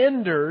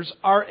hinders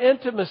our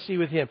intimacy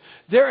with Him.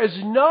 There is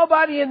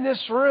nobody in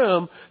this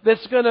room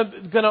that's going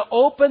to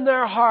open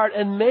their heart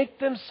and make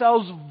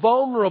themselves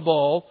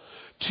vulnerable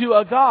to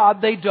a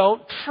God they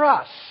don't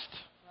trust.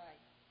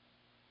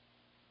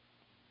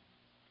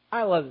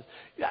 I love it.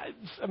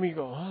 I mean, you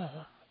go,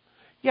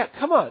 yeah,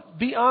 come on,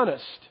 be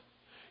honest.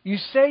 You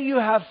say you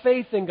have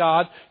faith in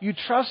God, you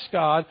trust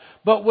God,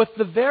 but with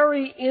the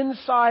very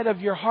inside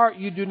of your heart,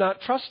 you do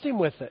not trust Him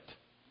with it.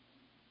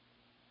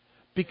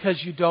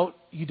 Because you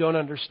don't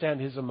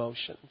understand His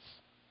emotions.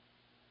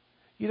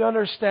 You don't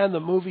understand the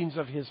movings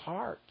of His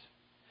heart.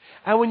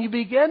 And when you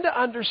begin to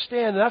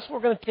understand, and that's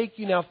what we're going to take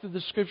you now through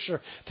the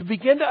Scripture, to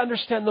begin to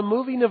understand the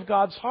moving of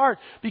God's heart,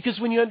 because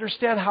when you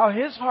understand how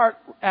His heart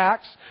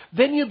acts,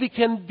 then you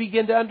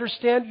begin to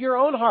understand your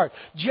own heart.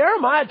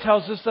 Jeremiah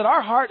tells us that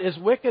our heart is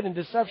wicked and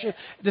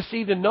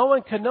deceived, and no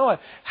one can know it.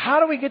 How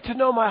do we get to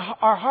know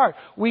our heart?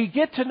 We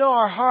get to know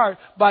our heart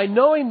by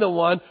knowing the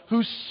one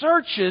who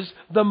searches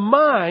the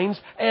minds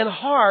and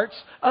hearts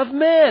of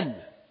men.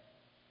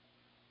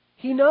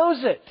 He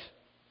knows it.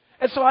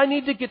 And so I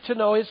need to get to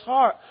know His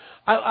heart.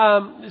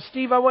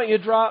 Steve, I want you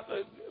to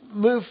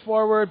move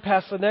forward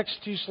past the next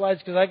two slides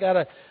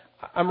because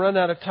I'm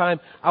running out of time.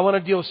 I want to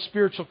deal with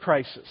spiritual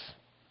crisis.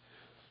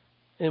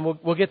 And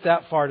we'll get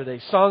that far today.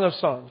 Song of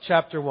Songs,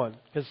 chapter 1.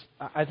 Because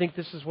I think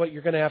this is what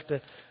you're going to have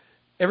to...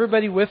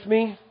 Everybody with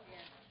me?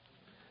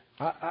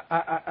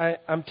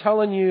 I'm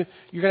telling you,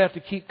 you're going to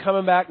have to keep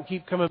coming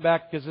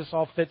back because this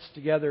all fits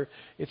together.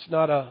 It's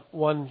not a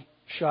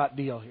one-shot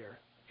deal here.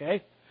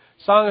 Okay?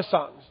 Song of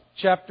Songs,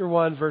 chapter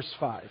 1, verse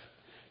 5. It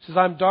says,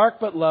 I'm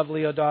dark but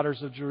lovely, O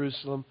daughters of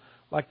Jerusalem,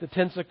 like the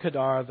tents of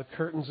Kedar, the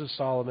curtains of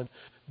Solomon.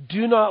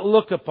 Do not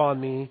look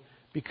upon me,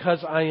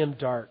 because I am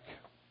dark.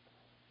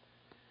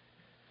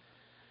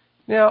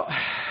 Now,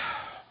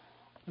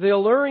 the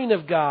alluring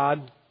of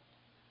God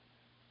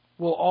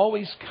will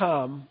always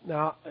come.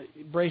 Now,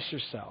 brace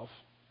yourself.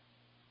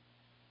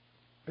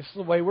 This is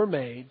the way we're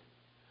made.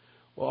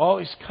 Will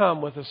always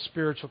come with a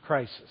spiritual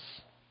crisis.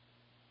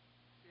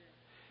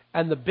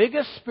 And the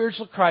biggest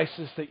spiritual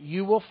crisis that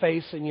you will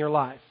face in your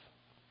life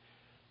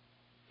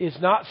is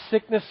not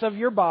sickness of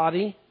your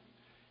body,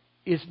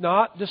 is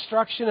not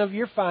destruction of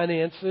your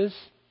finances,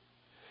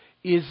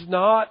 is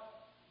not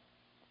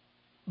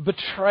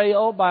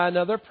betrayal by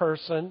another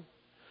person.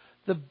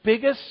 The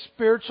biggest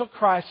spiritual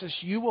crisis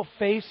you will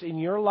face in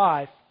your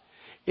life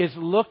is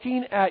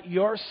looking at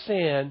your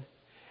sin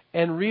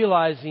and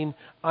realizing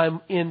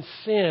I'm in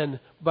sin,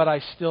 but I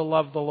still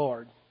love the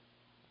Lord.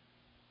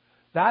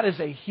 That is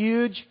a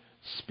huge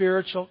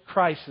spiritual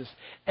crisis.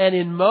 And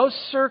in most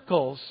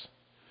circles,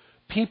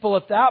 people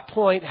at that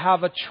point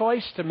have a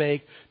choice to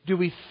make. Do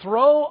we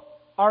throw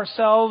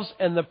ourselves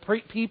and the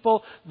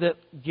people that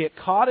get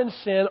caught in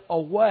sin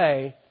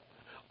away,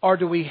 or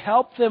do we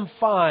help them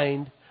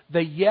find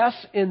the yes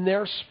in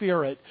their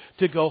spirit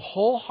to go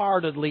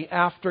wholeheartedly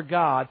after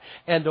God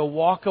and to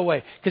walk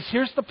away? Because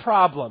here's the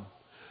problem.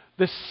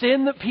 The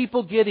sin that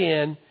people get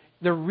in,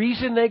 the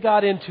reason they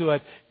got into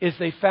it is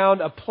they found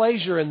a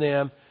pleasure in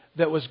them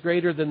that was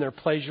greater than their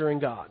pleasure in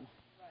God.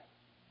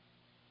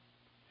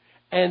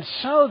 And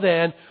so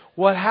then,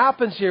 what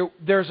happens here,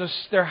 there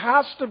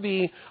has to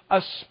be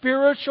a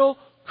spiritual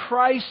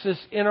crisis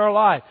in our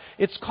life.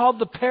 It's called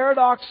the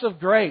paradox of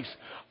grace.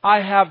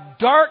 I have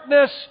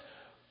darkness,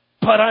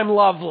 but I'm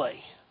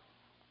lovely.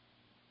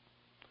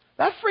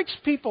 That freaks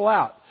people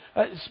out,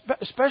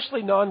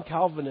 especially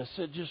non-Calvinists.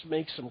 It just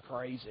makes them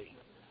crazy.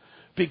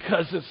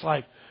 Because it's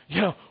like,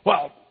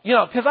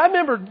 because I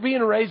remember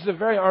being raised in a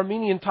very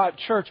Armenian-type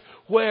church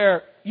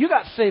where you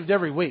got saved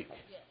every week.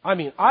 I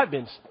mean, I've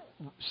been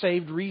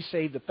saved,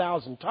 re-saved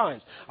 1,000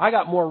 times. I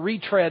got more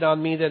retread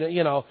on me than,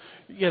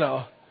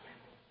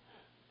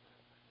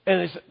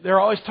 And they're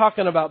always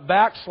talking about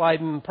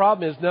backsliding. The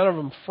problem is none of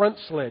them front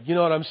slid. You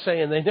know what I'm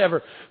saying?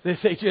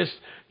 They just,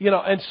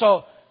 and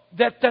so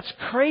that's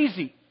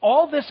crazy.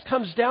 All this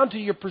comes down to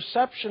your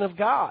perception of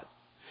God.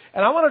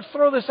 And I want to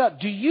throw this out.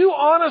 Do you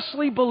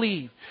honestly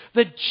believe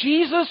that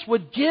Jesus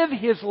would give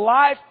His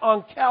life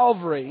on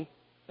Calvary,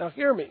 now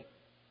hear me,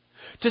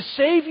 to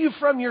save you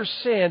from your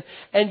sin,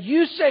 and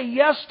you say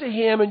yes to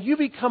Him and you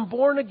become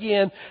born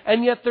again,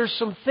 and yet there's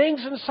some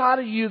things inside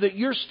of you that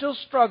you're still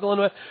struggling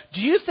with?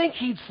 Do you think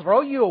He'd throw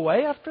you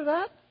away after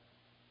that?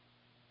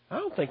 I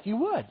don't think He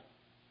would.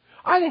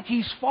 I think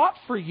He's fought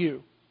for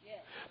you.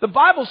 The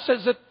Bible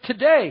says that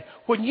today,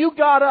 when you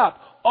got up,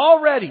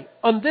 already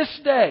on this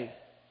day,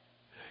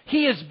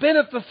 He has been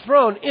at the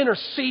throne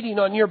interceding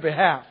on your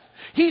behalf.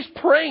 He's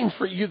praying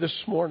for you this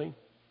morning.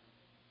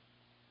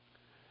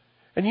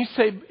 And you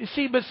say,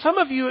 see, but some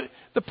of you,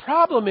 the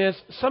problem is,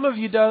 some of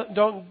you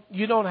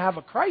don't have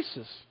a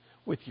crisis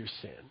with your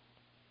sin.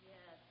 Yes.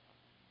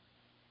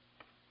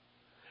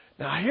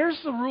 Now,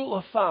 here's the rule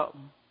of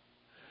thumb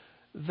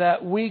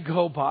that we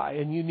go by,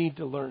 and you need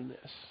to learn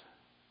this.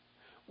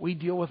 We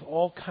deal with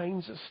all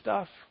kinds of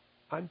stuff.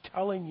 I'm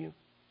telling you.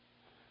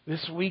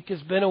 This week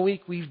has been a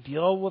week we've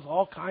dealt with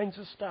all kinds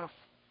of stuff.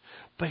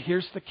 But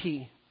here's the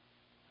key.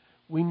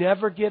 We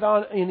never get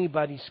on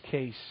anybody's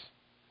case,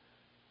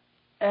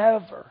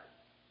 ever,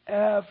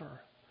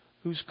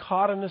 who's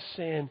caught in a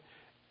sin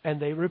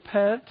and they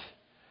repent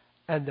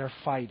and they're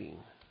fighting.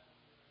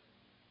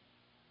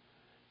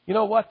 You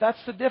know what?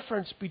 That's the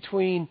difference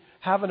between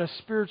having a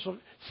spiritual...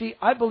 See,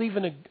 I believe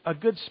in a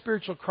good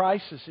spiritual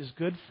crisis is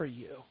good for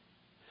you.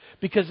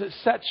 Because it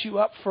sets you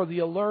up for the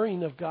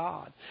alluring of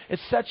God. It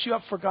sets you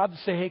up for God to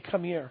say, hey,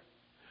 come here.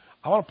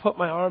 I want to put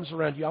my arms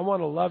around you. I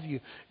want to love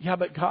you. Yeah,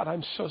 but God,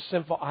 I'm so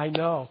sinful. I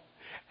know.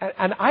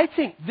 And I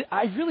think,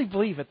 I really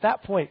believe at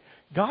that point,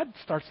 God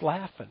starts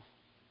laughing.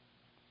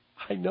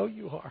 I know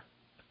you are.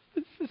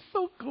 This is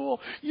so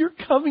cool. You're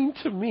coming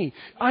to me.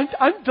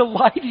 I'm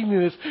delighting in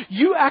this.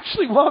 You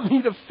actually want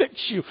me to fix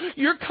you.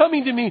 You're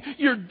coming to me.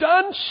 You're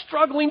done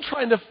struggling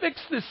trying to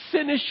fix this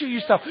sin issue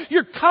yourself.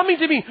 You're coming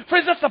to me.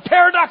 Friends, that's the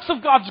paradox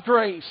of God's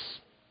grace.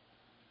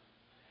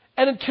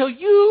 And until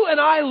you and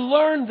I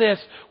learn this,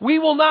 we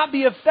will not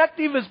be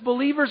effective as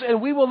believers,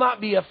 and we will not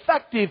be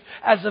effective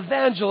as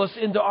evangelists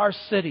into our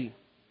city.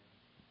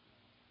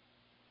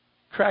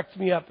 Cracked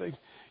me up.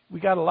 We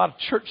got a lot of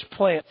church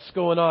plants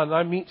going on. And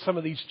I meet some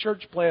of these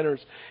church planters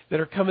that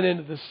are coming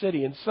into the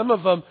city. And some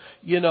of them,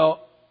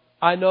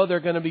 I know they're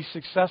going to be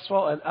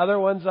successful. And other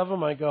ones of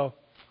them, I go,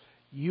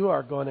 you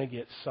are going to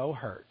get so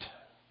hurt.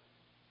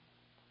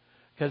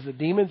 Because the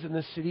demons in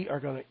this city are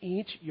going to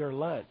eat your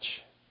lunch.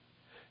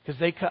 Because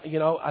they,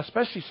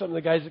 especially some of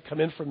the guys that come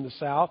in from the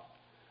south.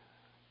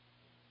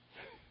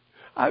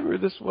 I remember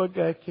this one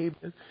guy came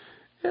in,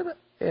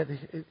 and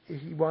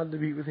he wanted to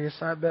meet with me.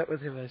 So I met with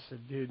him. And I said,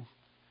 dude,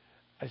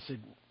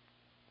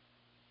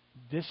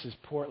 this is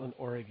Portland,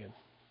 Oregon.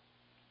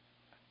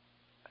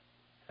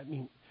 I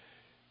mean,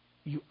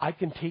 I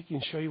can take you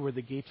and show you where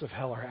the gates of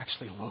hell are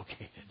actually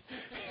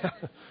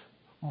located.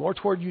 More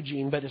toward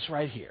Eugene, but it's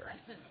right here.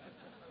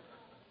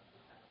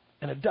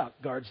 And a duck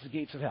guards the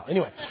gates of hell.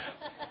 Anyway.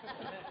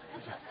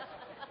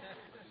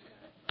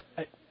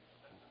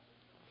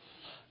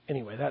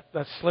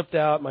 That slipped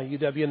out. My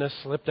UW-ness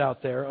slipped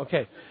out there.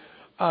 Okay.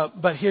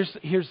 But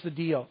here's the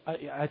deal.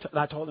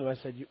 I told him, I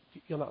said,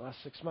 you'll not last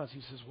 6 months.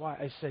 He says, why?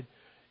 I said,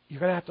 you're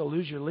going to have to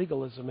lose your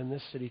legalism in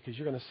this city because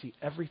you're going to see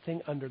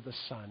everything under the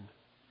sun.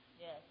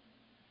 Yes.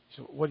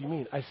 So what do you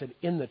mean? I said,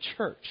 in the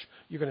church,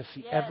 you're going to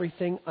see Yes.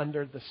 everything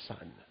under the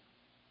sun.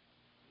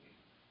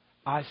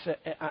 I said,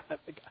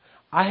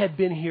 I had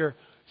been here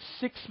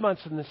 6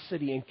 months in the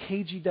city, and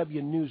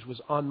KGW News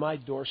was on my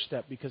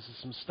doorstep because of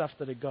some stuff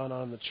that had gone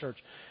on in the church.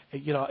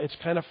 You know, it's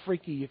kind of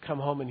freaky. You come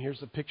home, and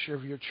here's a picture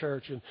of your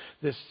church, and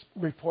this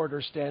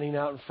reporter standing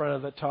out in front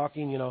of it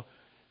talking, you know,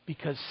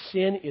 because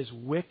sin is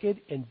wicked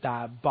and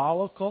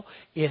diabolical.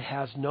 It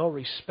has no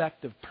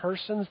respect of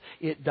persons.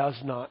 It does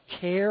not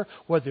care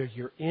whether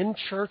you're in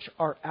church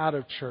or out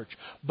of church.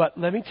 But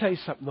let me tell you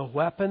something. The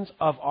weapons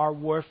of our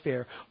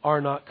warfare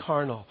are not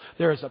carnal.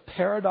 There is a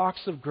paradox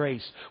of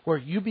grace where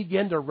you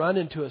begin to run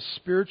into a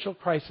spiritual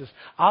crisis.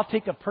 I'll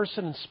take a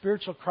person in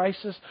spiritual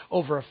crisis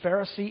over a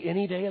Pharisee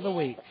any day of the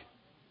week.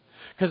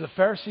 Because the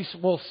Pharisees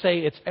will say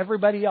it's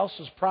everybody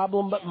else's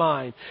problem but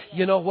mine.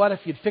 You know what? If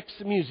you'd fix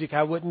the music,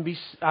 I wouldn't be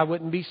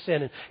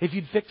sinning. If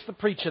you'd fix the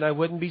preaching, I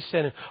wouldn't be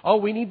sinning. Oh,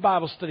 we need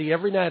Bible study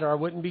every night or I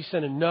wouldn't be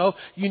sinning. No,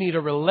 you need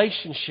a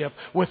relationship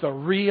with a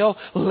real,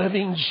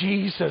 living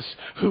Jesus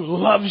who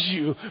loves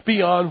you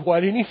beyond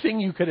what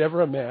anything you could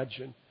ever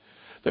imagine.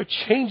 The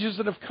changes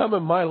that have come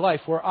in my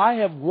life where I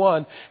have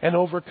won and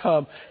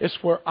overcome is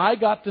where I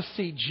got to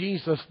see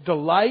Jesus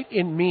delight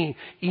in me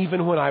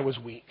even when I was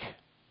weak.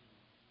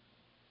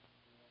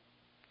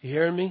 You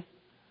hearing me?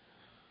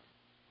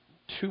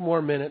 2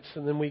 more minutes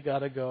and then we got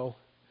to go.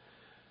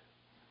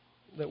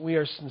 That we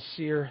are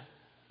sincere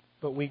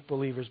but weak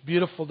believers.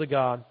 Beautiful to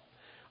God.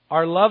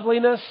 Our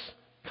loveliness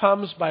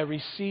comes by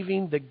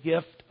receiving the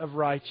gift of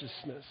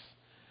righteousness.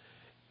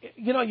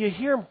 You know, you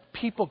hear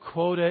people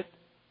quote it,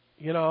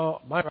 you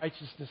know, my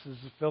righteousness is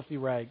filthy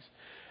rags.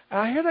 And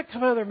I hear that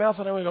come out of their mouth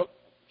and I want to go,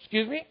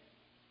 excuse me?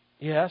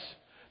 Yes.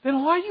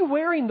 Then why are you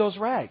wearing those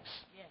rags?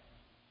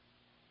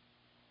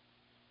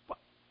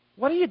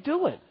 What are you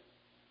doing?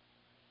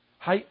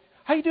 How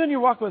you doing in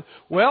your walk with?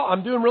 Well,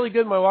 I'm doing really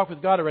good in my walk with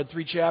God. I read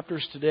 3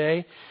 chapters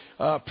today.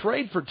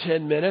 Prayed for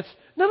 10 minutes.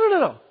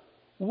 No.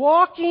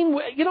 Walking.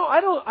 You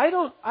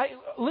know,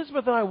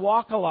 Elizabeth and I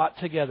walk a lot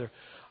together.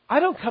 I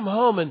don't come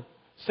home and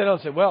sit down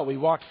and say, well, we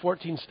walked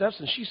 14 steps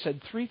and she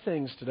said 3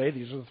 things today.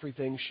 These are the 3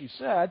 things she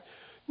said.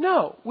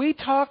 No, we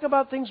talk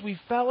about things, we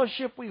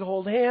fellowship, we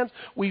hold hands,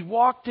 we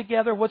walk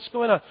together. What's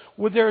going on?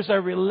 Well, there's a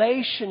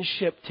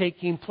relationship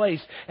taking place,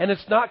 and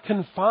it's not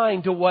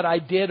confined to what I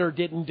did or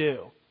didn't do.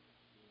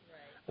 Right.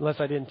 Unless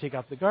I didn't take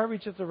out the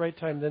garbage at the right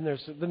time, then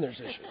there's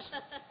issues.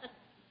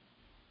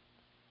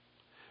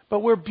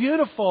 But we're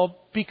beautiful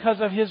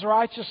because of His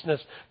righteousness,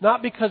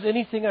 not because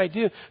anything I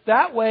do.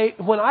 That way,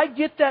 when I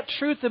get that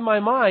truth in my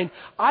mind,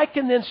 I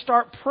can then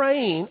start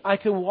praying. I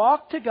can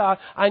walk to God.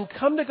 I can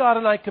come to God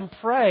and I can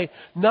pray,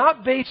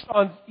 not based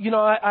on, you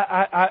know,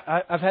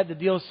 I've had to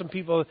deal with some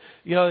people,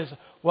 you know, they say,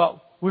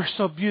 well, we're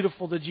so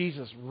beautiful to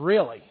Jesus.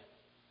 Really?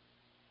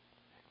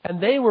 And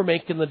they were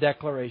making the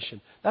declaration.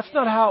 That's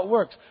not how it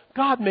works.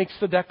 God makes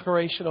the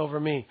declaration over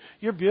me.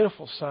 You're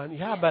beautiful, son.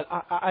 Yeah, but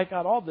I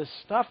got all this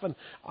stuff, and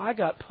I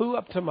got poo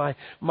up to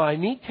my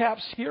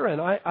kneecaps here,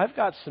 and I've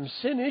got some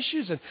sin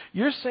issues, and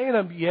you're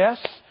saying yes,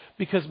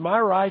 because my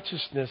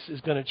righteousness is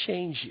going to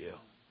change you.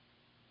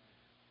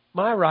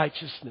 My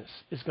righteousness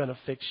is going to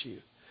fix you.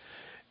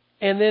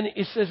 And then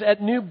it says,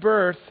 at new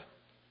birth,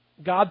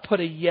 God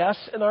put a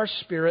yes in our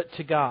spirit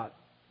to God.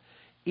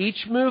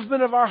 Each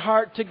movement of our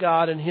heart to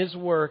God and His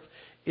work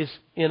is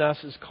in us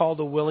is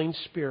called a willing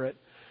spirit.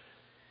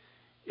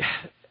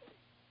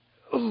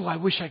 Oh, I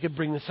wish I could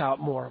bring this out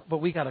more, but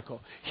we got to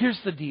go. Here's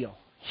the deal.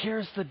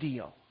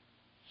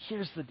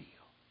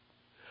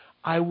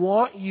 I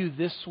want you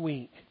this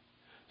week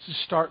to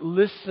start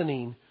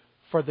listening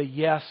for the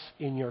yes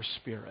in your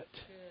spirit.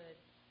 Good.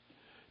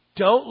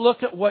 Don't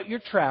look at what you're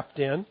trapped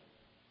in.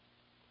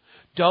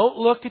 Don't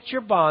look at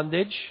your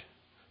bondage.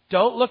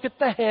 Don't look at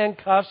the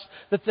handcuffs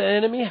that the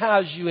enemy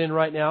has you in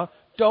right now.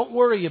 Don't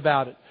worry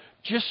about it.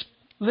 Just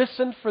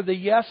listen for the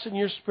yes in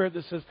your spirit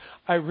that says,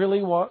 I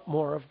really want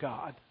more of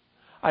God.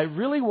 I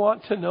really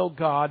want to know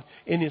God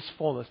in His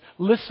fullness.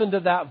 Listen to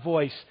that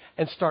voice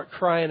and start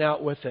crying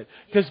out with it.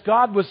 Because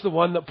God was the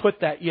one that put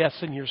that yes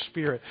in your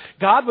spirit.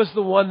 God was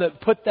the one that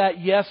put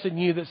that yes in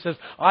you that says,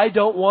 I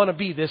don't want to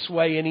be this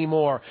way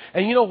anymore.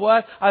 And you know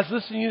what? I was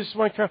listening to you this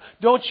morning, Carol.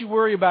 Don't you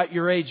worry about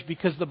your age,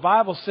 because the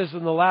Bible says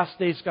in the last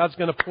days God's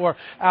going to pour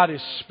out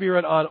His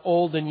Spirit on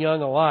old and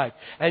young alike.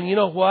 And you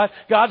know what?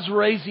 God's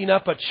raising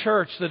up a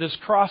church that is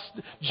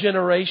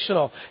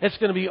cross-generational. It's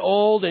going to be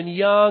old and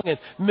young and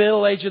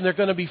middle-aged, and they're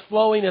going to be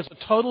flowing as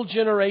a total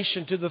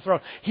generation to the throne.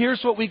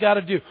 Here's what we got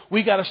to do.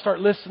 We got to start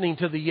listening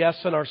to the yes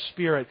in our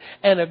spirit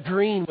and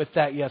agreeing with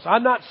that yes.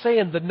 I'm not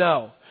saying the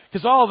no,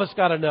 because all of us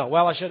got to know.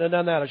 Well, I shouldn't have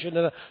done that. I shouldn't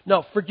have done that.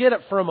 No, forget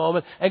it for a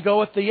moment and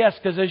go with the yes,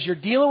 because as you're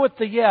dealing with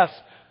the yes,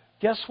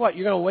 guess what?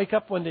 You're going to wake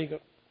up one day and go,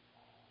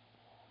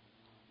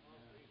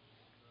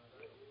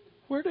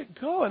 where'd it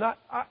go? And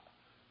I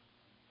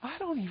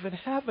don't even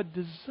have a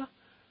desire.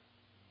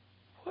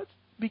 What?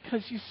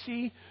 Because you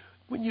see,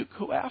 when you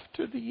go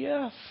after the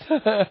yes,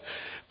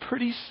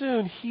 pretty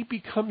soon he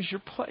becomes your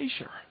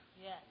pleasure.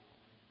 Yes.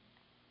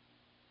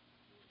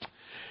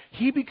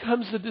 He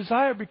becomes the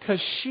desire because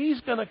she's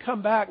going to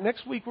come back.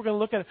 Next week we're going to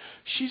look at it.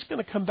 She's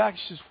going to come back.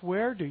 She says,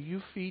 where do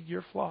you feed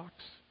your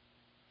flocks?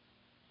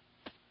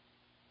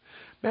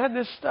 Man,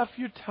 this stuff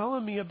you're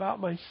telling me about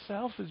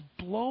myself is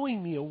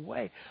blowing me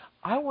away.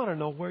 I want to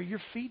know where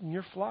you're feeding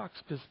your flocks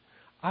because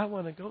I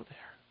want to go there.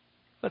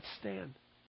 Let's stand.